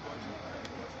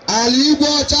 ala Igbo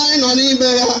ọcha anyị nọ n'ime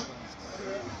ya,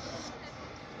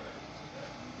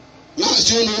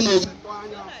 na-asị unu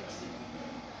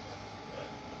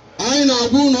anyị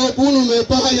na-agwa unu okwu unu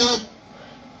mepe anya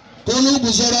ka unu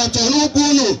guzoro ọtọ n'ụkwụ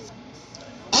unu.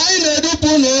 Anyị na-edupụ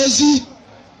unu ozi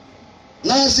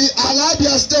na-asị ala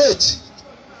Abia steeti,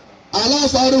 ala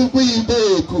Afaruku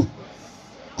Ibeku.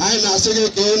 Anyị na-asị gị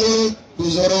ka unu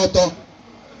guzoro ọtọ.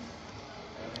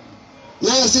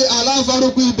 Na-asị ala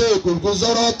Afaruku Ibeku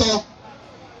guzoro ọtọ.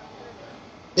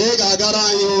 Ị ga-agara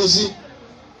anyị ozi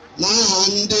n'aha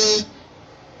ndị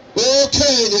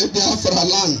okenye Biafra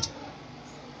land.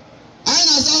 Anyị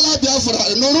na-asị ala Biafra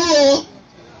nụrụ o.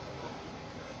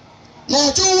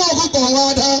 N'ọchụ nwa ọkụkọ nwa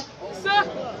ada.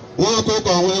 Nwa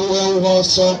ọkụkọ nwe ngwa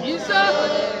ọsọ.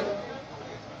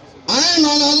 Anyị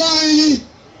nọ n'ala anyị.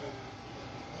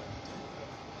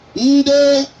 Ndị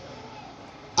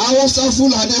Awụsa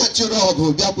Fulani achịrị ọgụ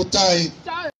bịakwute anyị.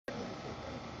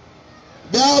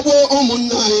 Bịa gbuo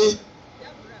ụmụnna anyị.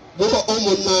 Gbuo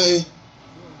ụmụnna anyị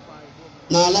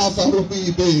n'ala Afaruku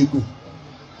Ibeku.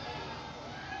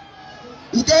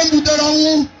 Nke butere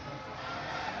ọnwụ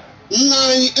nna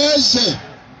anyị Eze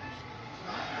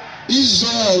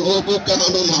Israel okwu Kanu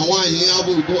na nwaanyị ya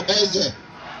bụ Ugo Eze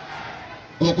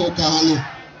okwu Kanu.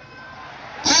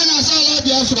 Anyị na-asa ala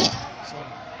Biafra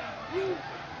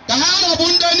ka ha rabụ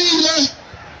ndị niile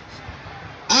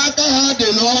aka ha dị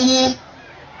n'ọnwụ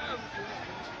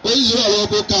Israel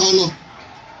okwu Kanu.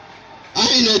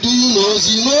 Anyị na-eduzi unu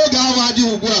ozi n'oge awa dị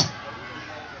ugbu a.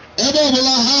 Ebe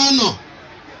ọbụla ha nọ,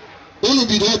 unu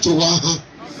bido chụwa ha.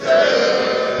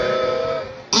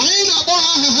 Anyị na-akpọ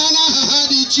aha ha n'aha ha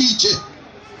dị iche iche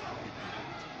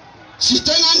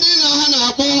site na ndị na ha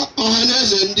na-akpọ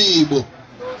ọhaneze ndị Igbo,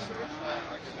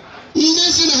 ndị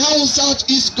si na ha wụ South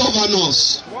East governors,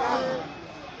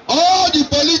 all the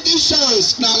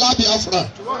politicians na ala Biafra.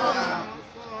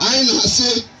 Anyị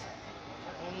na-asị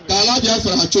ka ala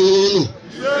Biafra chụrụ unu.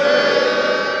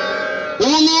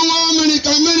 Unu nwa mmiri ka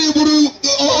mmiri gburu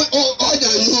ọja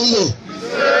n'ụlọ.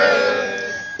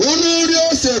 Unu ri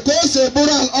ose ka ose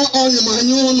bụrụ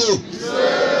ọnyịmanya unu.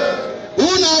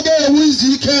 Unu agaghị ewu izu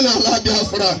ike n'ala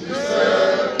Biafra.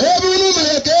 Ebe unu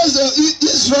mere ka eze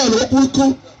Israel okwu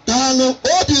Kanu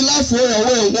obi lafuo ya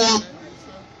wee nwụọ.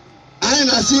 anyị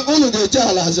na-asị unu ga-eji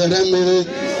ala zere mmiri.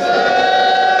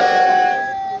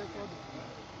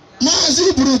 Maazị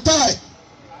Brutai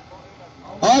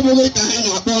ọ bụghị ka anyị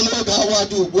na-akpọ n'oge awa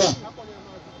dị ugbu a,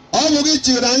 ọ bụghị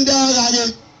chịrị ndị agha gị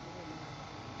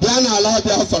bịa n'ala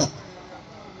Biafra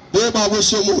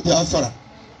ịgbagbusi ụmụ Biafra.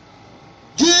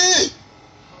 Gị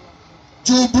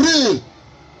Jubril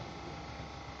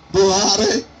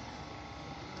Buhari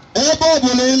ebe ọ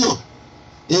bụla ị nọ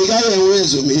ị gaghị enwe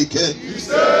ezumike.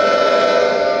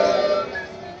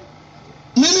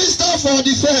 Minister for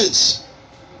Defense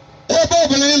ebe ọ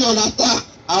bụla ị nọ na taa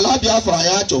ala Biafra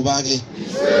ya chụba gị.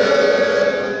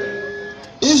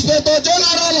 Inspector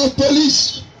General of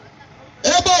Police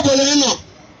ebe ọ bụla ị nọ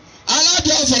ala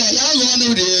Biafra ya ghọọ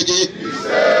n'urie gị.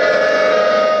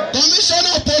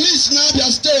 Commissioner of Police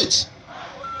n'Abia State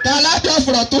ka ala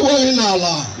Biafra tụwa gị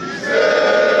n'ala.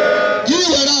 Gị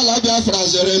were ala Biafra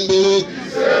zere mmiri.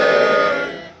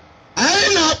 Anyị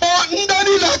na-akpọ ndị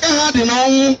niile aka ha dị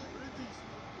n'ọnwụ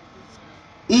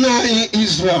nna anyị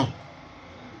Israel,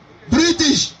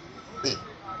 British.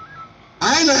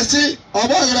 Anyị na-asị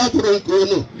ọgbaghara pụrụ nke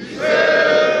unu.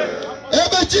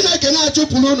 Ebe Chineke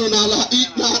na-achụpụrụ unu n'ala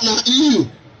na EU,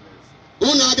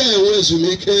 unu agaghị enwe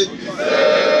ezumike.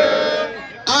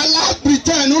 Ala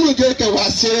Britain unu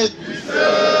ga-ekewasị.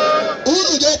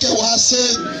 Unu ga-ekewasị.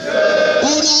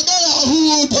 Unu agaghị ahụ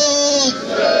udo.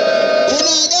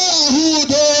 Unu agaghị ahụ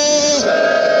udo.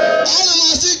 Ana m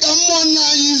asị ka mmụọ nna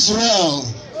anyị Israel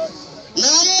na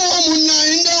mmụọ ụmụnne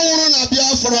anyị ndị nwụrụ na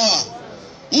Biafra,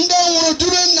 ndị nwụrụ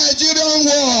during Nigerian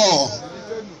war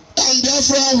and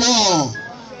Biafra war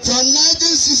from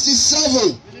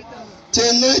 1967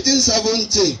 till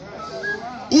 1970.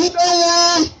 Ndị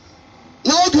nwụrụ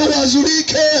n'oge wazuru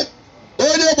ike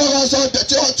onye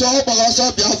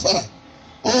gbagasa Biafra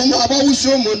ụmụ agbawusi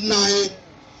ụmụnna anyị.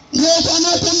 N'ọkwa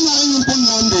n'okwu nna anyị bụ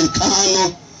Nnamdi Kanu,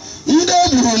 ndị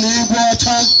egburu n'Igwe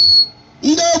Ọcha,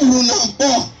 ndị egburu na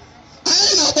Mkpọ.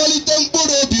 Anyị na-akpọlite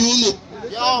mkpụrụ obi unu.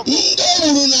 Ndị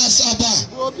egburu na Asaba,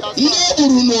 ndị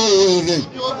egburu na Owerri,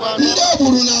 ndị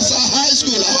egburu na Asa High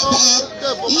School Aba,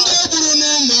 ndị egburu na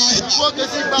Ụmụahịa.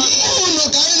 Unu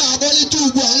ka anyị na-akpọlite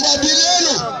ugbu a. Ngwa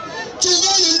bilienụ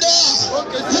chụbanụ ndị a.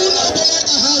 Unu ebele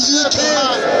ka ha zuo ike.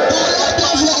 Ala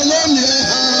Biafra lomie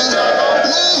ha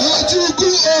n'aha Chukwu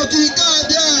okike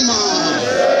abịama.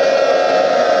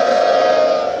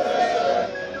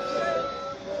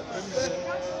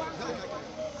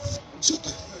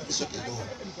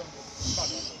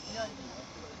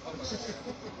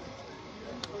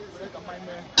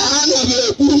 Ana m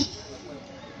ekwu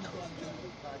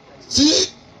si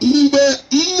mgbe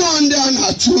mmụọ ndị a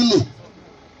na-achụ unu,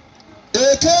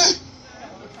 Eke,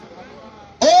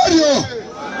 Orio,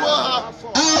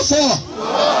 Afọ,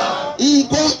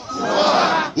 Nkwọ,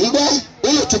 Mgba,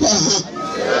 unu chụba ha.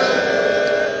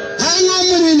 Ha ṅụọ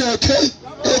mmiri na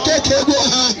Eke kegbuo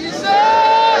ha.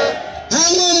 Ha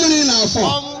ṅụọ mmiri na Afọ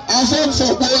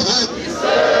fọgbuo ha.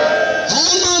 Ha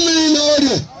ṅụọ mmiri na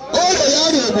Orio ya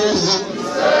regbuo ha.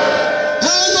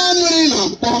 Ha ṅụọ mmiri na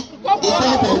Mkpọ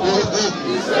fọgbuo ha.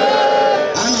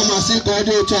 Ana m asị ka ọ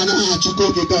dị otu a n'aha Chukwu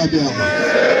okike abịama.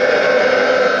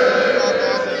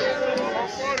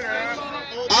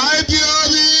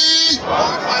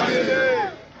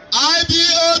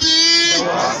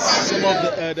 Some of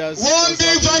the elders. One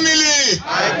big family.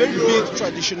 Very big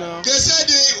traditional. They said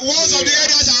the words of the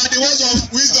elders are the words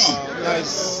of wisdom. And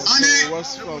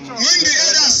when the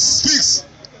elders speaks,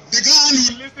 the ground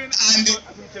will listen and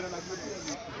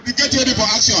we get ready for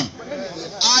action.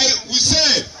 I will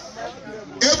say,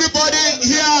 everybody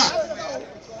here,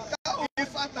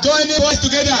 join the voice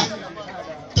together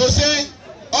to say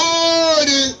all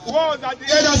the words that the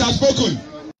elders have spoken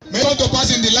may come to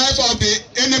pass in the life of the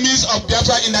enemies of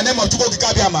Biafra in the name of Chukwu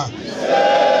Kikabiama.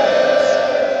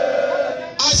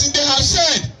 As they have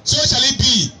said, so shall it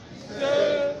be.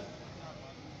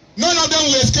 None of them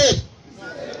will escape.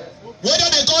 Whether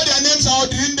they call their names or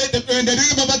they didn't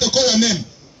remember to call your name.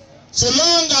 So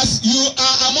long as you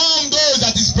are among those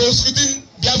that is persecuting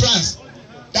Biafrans,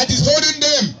 that is holding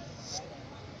them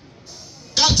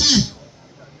captive,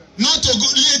 not to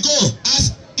go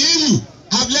as EU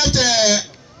have left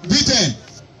Britain,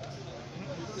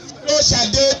 so shall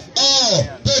they all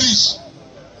perish,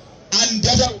 and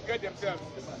Biafra will get themselves.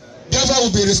 Biafra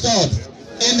will be restored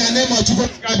in the name of Chukwu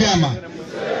Kabiama.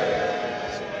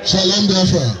 Shalom,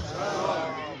 Biafra.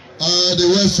 The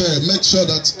welfare, make sure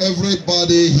that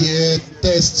everybody here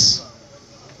tests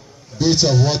bits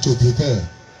of what to prepare.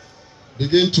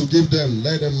 Begin to give them,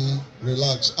 let them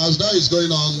relax. As that is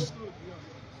going on,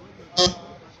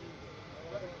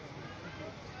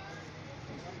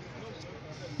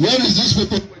 where is this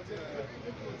people?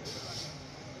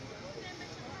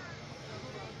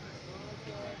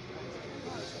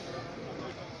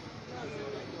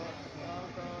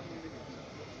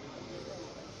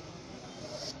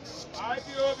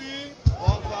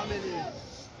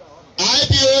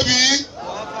 IPOB,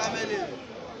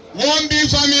 one big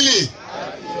family.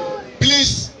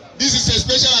 Please, this is a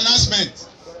special announcement.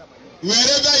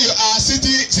 Wherever you are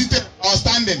sitting or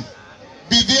standing,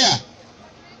 be there.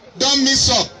 Don't mix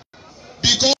up.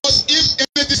 Because if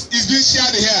anything is being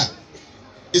shared here,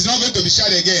 it's not going to be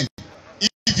shared again.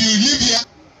 If you live here,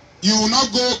 you will not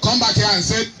come back here and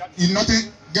say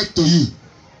nothing get to you.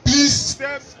 Please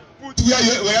step put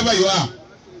wherever you are.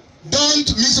 Don't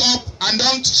mix up and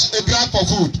don't grab for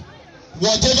food.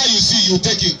 Whatever you see, you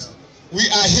take it. We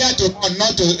are here to run,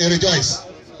 not to rejoice.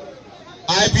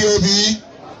 IPOB,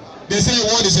 they say a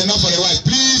word is enough for a wise.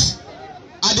 Please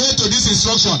adhere to this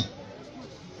instruction.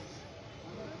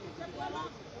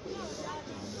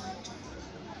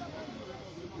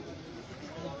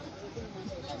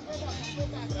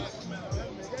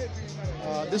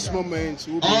 This moment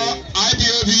will be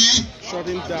IPOB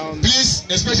shutting down. Please,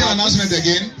 a special announcement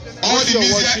again. All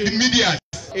the media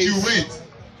you wait.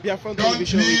 Biafran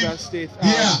Television River State.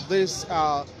 This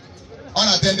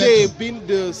unattended. Day being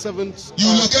the 7th. You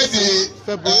locate the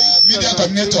February media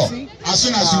coordinator. As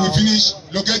soon as you will finish,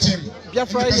 locate him.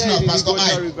 Biafra here in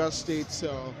Ipob River State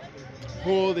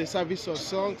hold a service of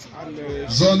songs and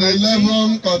Zone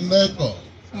 11 coordinator.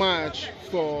 March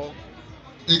for.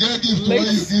 You get gift when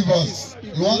you give us.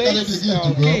 You want to carry the gift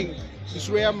to go. His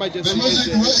Royal Majesty. The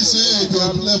music where you say you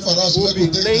will play for us will be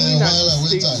taking a while and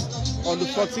wait time. On the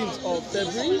 14th of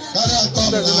February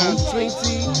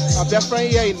 2020, Biafran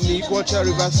here in the Ipob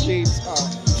River State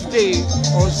today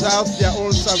observe their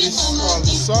own service of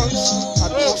songs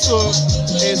and also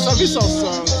a service of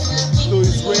songs to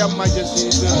His Royal Majesty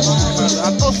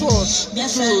and also to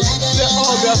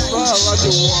all Biafra around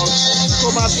the world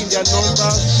come out in their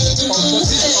numbers on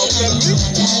 14th of February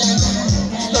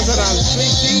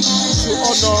 2020 to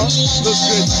honor this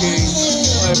great king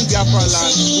Biafra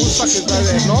land who sacrificed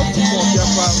a lot for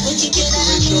Biafra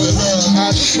restoration.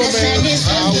 At this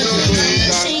moment,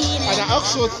 and I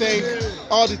also thank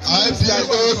all the teams that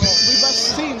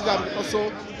teams that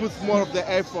also put more of the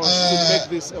effort to make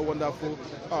this a wonderful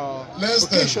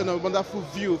occasion, a wonderful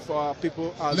view for our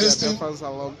people and their Biafrans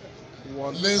along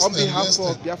one. On behalf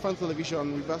of Biafran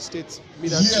Television, River State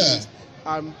Media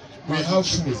Team, we have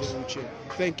food.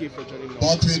 Thank you for joining us.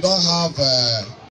 But we don't have